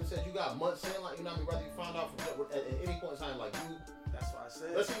that. Yeah, like I said, you got months in, like, you know what I mean? Whether you find out from at any point in time, like, you, That's why I said.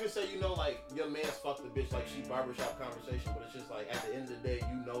 let's even say, you know, like, your man's fucked the bitch, like, she barbershop conversation, but it's just like, at the end of the day,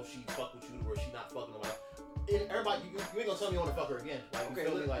 you know she fuck with you to where she not fucking nobody. And everybody, you ain't gonna tell me you want to fuck her again. Like, you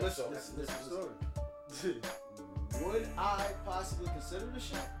feel me? Like, listen, so. listen. story. Would I possibly consider this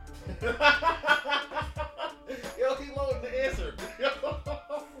shit? Yo, he loading the answer.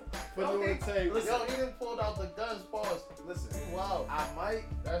 Put it on the table. Listen. Yo, he done pulled out the guns, pause. Listen, Wow. I might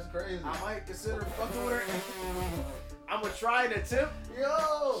That's crazy. consider fucking with her. I'm gonna try and attempt.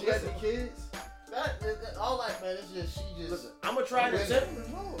 Yo, She got the kids. all that, man, it's just, she just. Listen, I'm gonna try and attempt.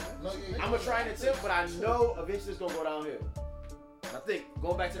 No, I'm gonna try and attempt, but I know eventually it's gonna go downhill. I think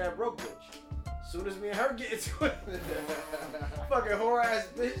going back to that broke bitch. Soon as me and her get into it, fucking whore ass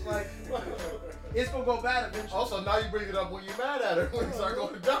bitch, like it's gonna go bad eventually. Also, now you bring it up when you're mad at her. When you start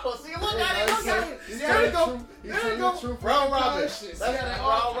going down. See, look at it, look at it. He's There you go. He's There you telling go. the truth. Round Every robin. time. That's that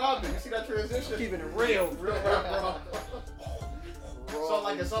round robin. You see that transition? Keeping it real. So,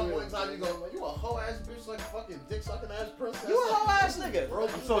 like, at some point in time, you go, man, you a hoe ass bitch, like fucking dick sucking ass princess. You a hoe ass nigga. Bro,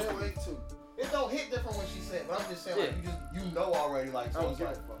 I'm so you wait too. It don't hit different when she said, but I'm just saying, like, you know already, like, I so don't it's give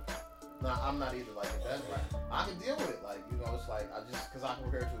a like, fuck. nah, I'm not either. Like, if that's right, I can deal with it. Like, you know, it's like because I'm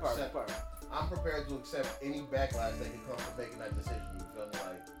prepared to accept. I'm prepared to accept any backlash that can come from making that decision. You feel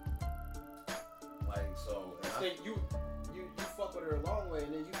me? Like so. And Then you fuck with her a long way,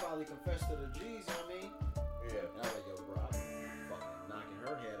 and then you finally confess to the G's. You know what I mean? yeah, And I'm like, yo, bro, I'm fucking knocking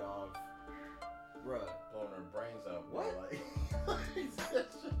her head off, bruh. blowing her brains out. Bro. What? Like,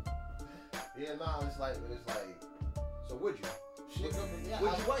 yeah, nah. It's like. So would you? She could be. Yeah,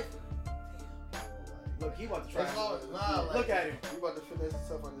 Would you wife? like, Look, he about to try. it's all, nah, like, Look at him. You about to finesse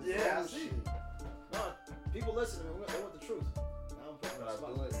yourself on this. Yeah, I bullshit. see. No, people listening, they want the truth. Now I'm putting Could on I the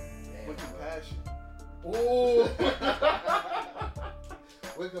spot. do it? Damn, With bro. compassion. Ooh.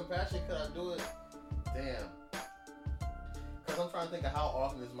 With compassion, could I do it? Damn. Cause I'm trying to think of how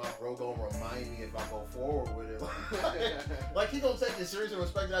often is my bro gonna remind me if I go forward with it. Like he gonna take it serious and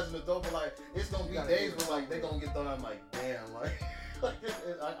respect it as an adult, but like it's gonna be days where like they gonna get thrown. I'm like, damn, like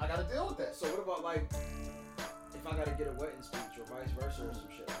I gotta deal with that. So what about like if I gotta get a wedding speech or vice versa or some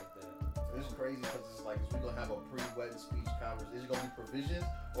shit like that? It's crazy because it's like, is we gonna have a pre-wedding speech conversation? Is it gonna be provisions,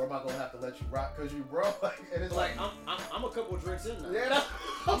 or am I gonna have to let you rock because you bro? Like, and it's Like I'm a couple drinks in now. yeah, that's,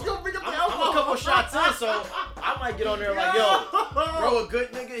 I was gonna bring up the I'm a couple shots in, so I might get on there like, yo, bro, a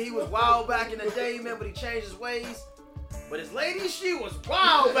good nigga. He was wild back in the day, man, but he changed his ways. But his lady, she was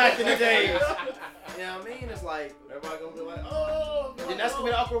wild back in the days. You know what I mean? It's like, everybody gonna be like, oh. then that's gonna be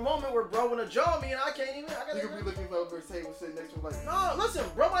an awkward moment where bro wanna jaw me and I can't even. I You gotta. could be looking for a table sitting next to him like, No, listen,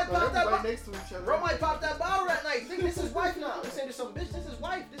 bro might no, pop that. everybody next to each other. Bro might pop that bottle that night. Think this is wife now. This ain't just some bitch. This is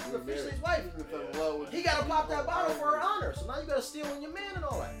wife. This is officially his wife. You fell in love with He gotta pop that bottle for her honor. So now you gotta steal in your man and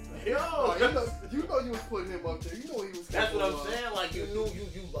all that. Oh, you know you was putting him up there. You know he was. That's what I'm saying. Like you knew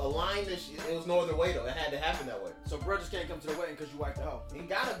you aligned this shit. It was no other way though. It had to happen that way. So bro just can't come to the wedding because you wiped the hoe. He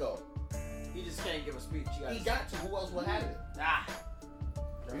gotta go. He just can't give a speech. He got to. Who else would have it? Ah.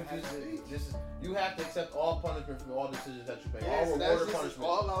 You have to accept all punishment from all decisions that you make. Yes, all that's reward or just punishment.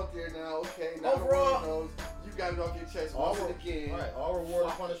 all out there now. Okay, now Overall, everyone knows you gotta go get checks all once again. Right, all reward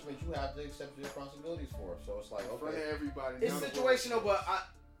or punishment you have to accept your responsibilities for. So it's like, In front of okay. everybody. It's Now the situational, world- but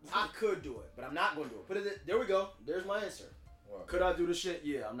I could do it, but I'm not going to do it. But there we go. There's my answer. What? Could I do the shit?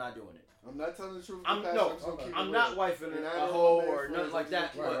 Yeah, I'm not doing it. I'm not telling the truth. I'm just no, gonna keep it I'm real. not wifing And I a know hoe my man or friends, nothing like I'm that.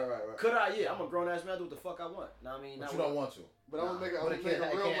 just gonna But Right. could I? Yeah, I'm a grown ass man. Do what the fuck I want. Know what I mean, But Not you what- don't want to. But I'm gonna make a But it real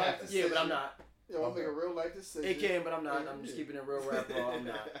can't life happen. decision. Yeah, but I'm not. Yeah, I'm gonna make a Okay. real life decision. It can, but I'm not. I'm just keeping it real rap, bro. I'm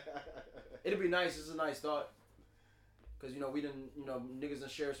not. It'd be nice. It's a nice thought. Cause we didn't, niggas done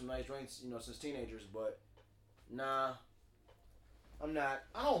share some nice drinks, since teenagers. But nah, I'm not.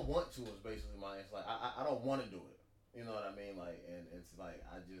 I don't want to is basically my answer. Like I don't want to do it. You know what I mean? Like, and it's like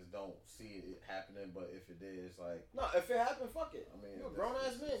I just don't see it happening. But if it did, it's like, No, if it happened, fuck it. I mean, You're a grown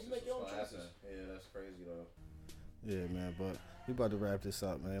ass man. You make your own what's choices. gonna happen. Yeah, that's crazy though. Yeah, man, but we about to wrap this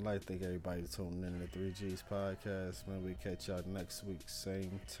up, man. I'd like to thank everybody tuning in to the 3Gs podcast, man. We catch y'all next week,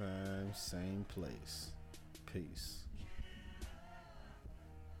 same time, same place. Peace.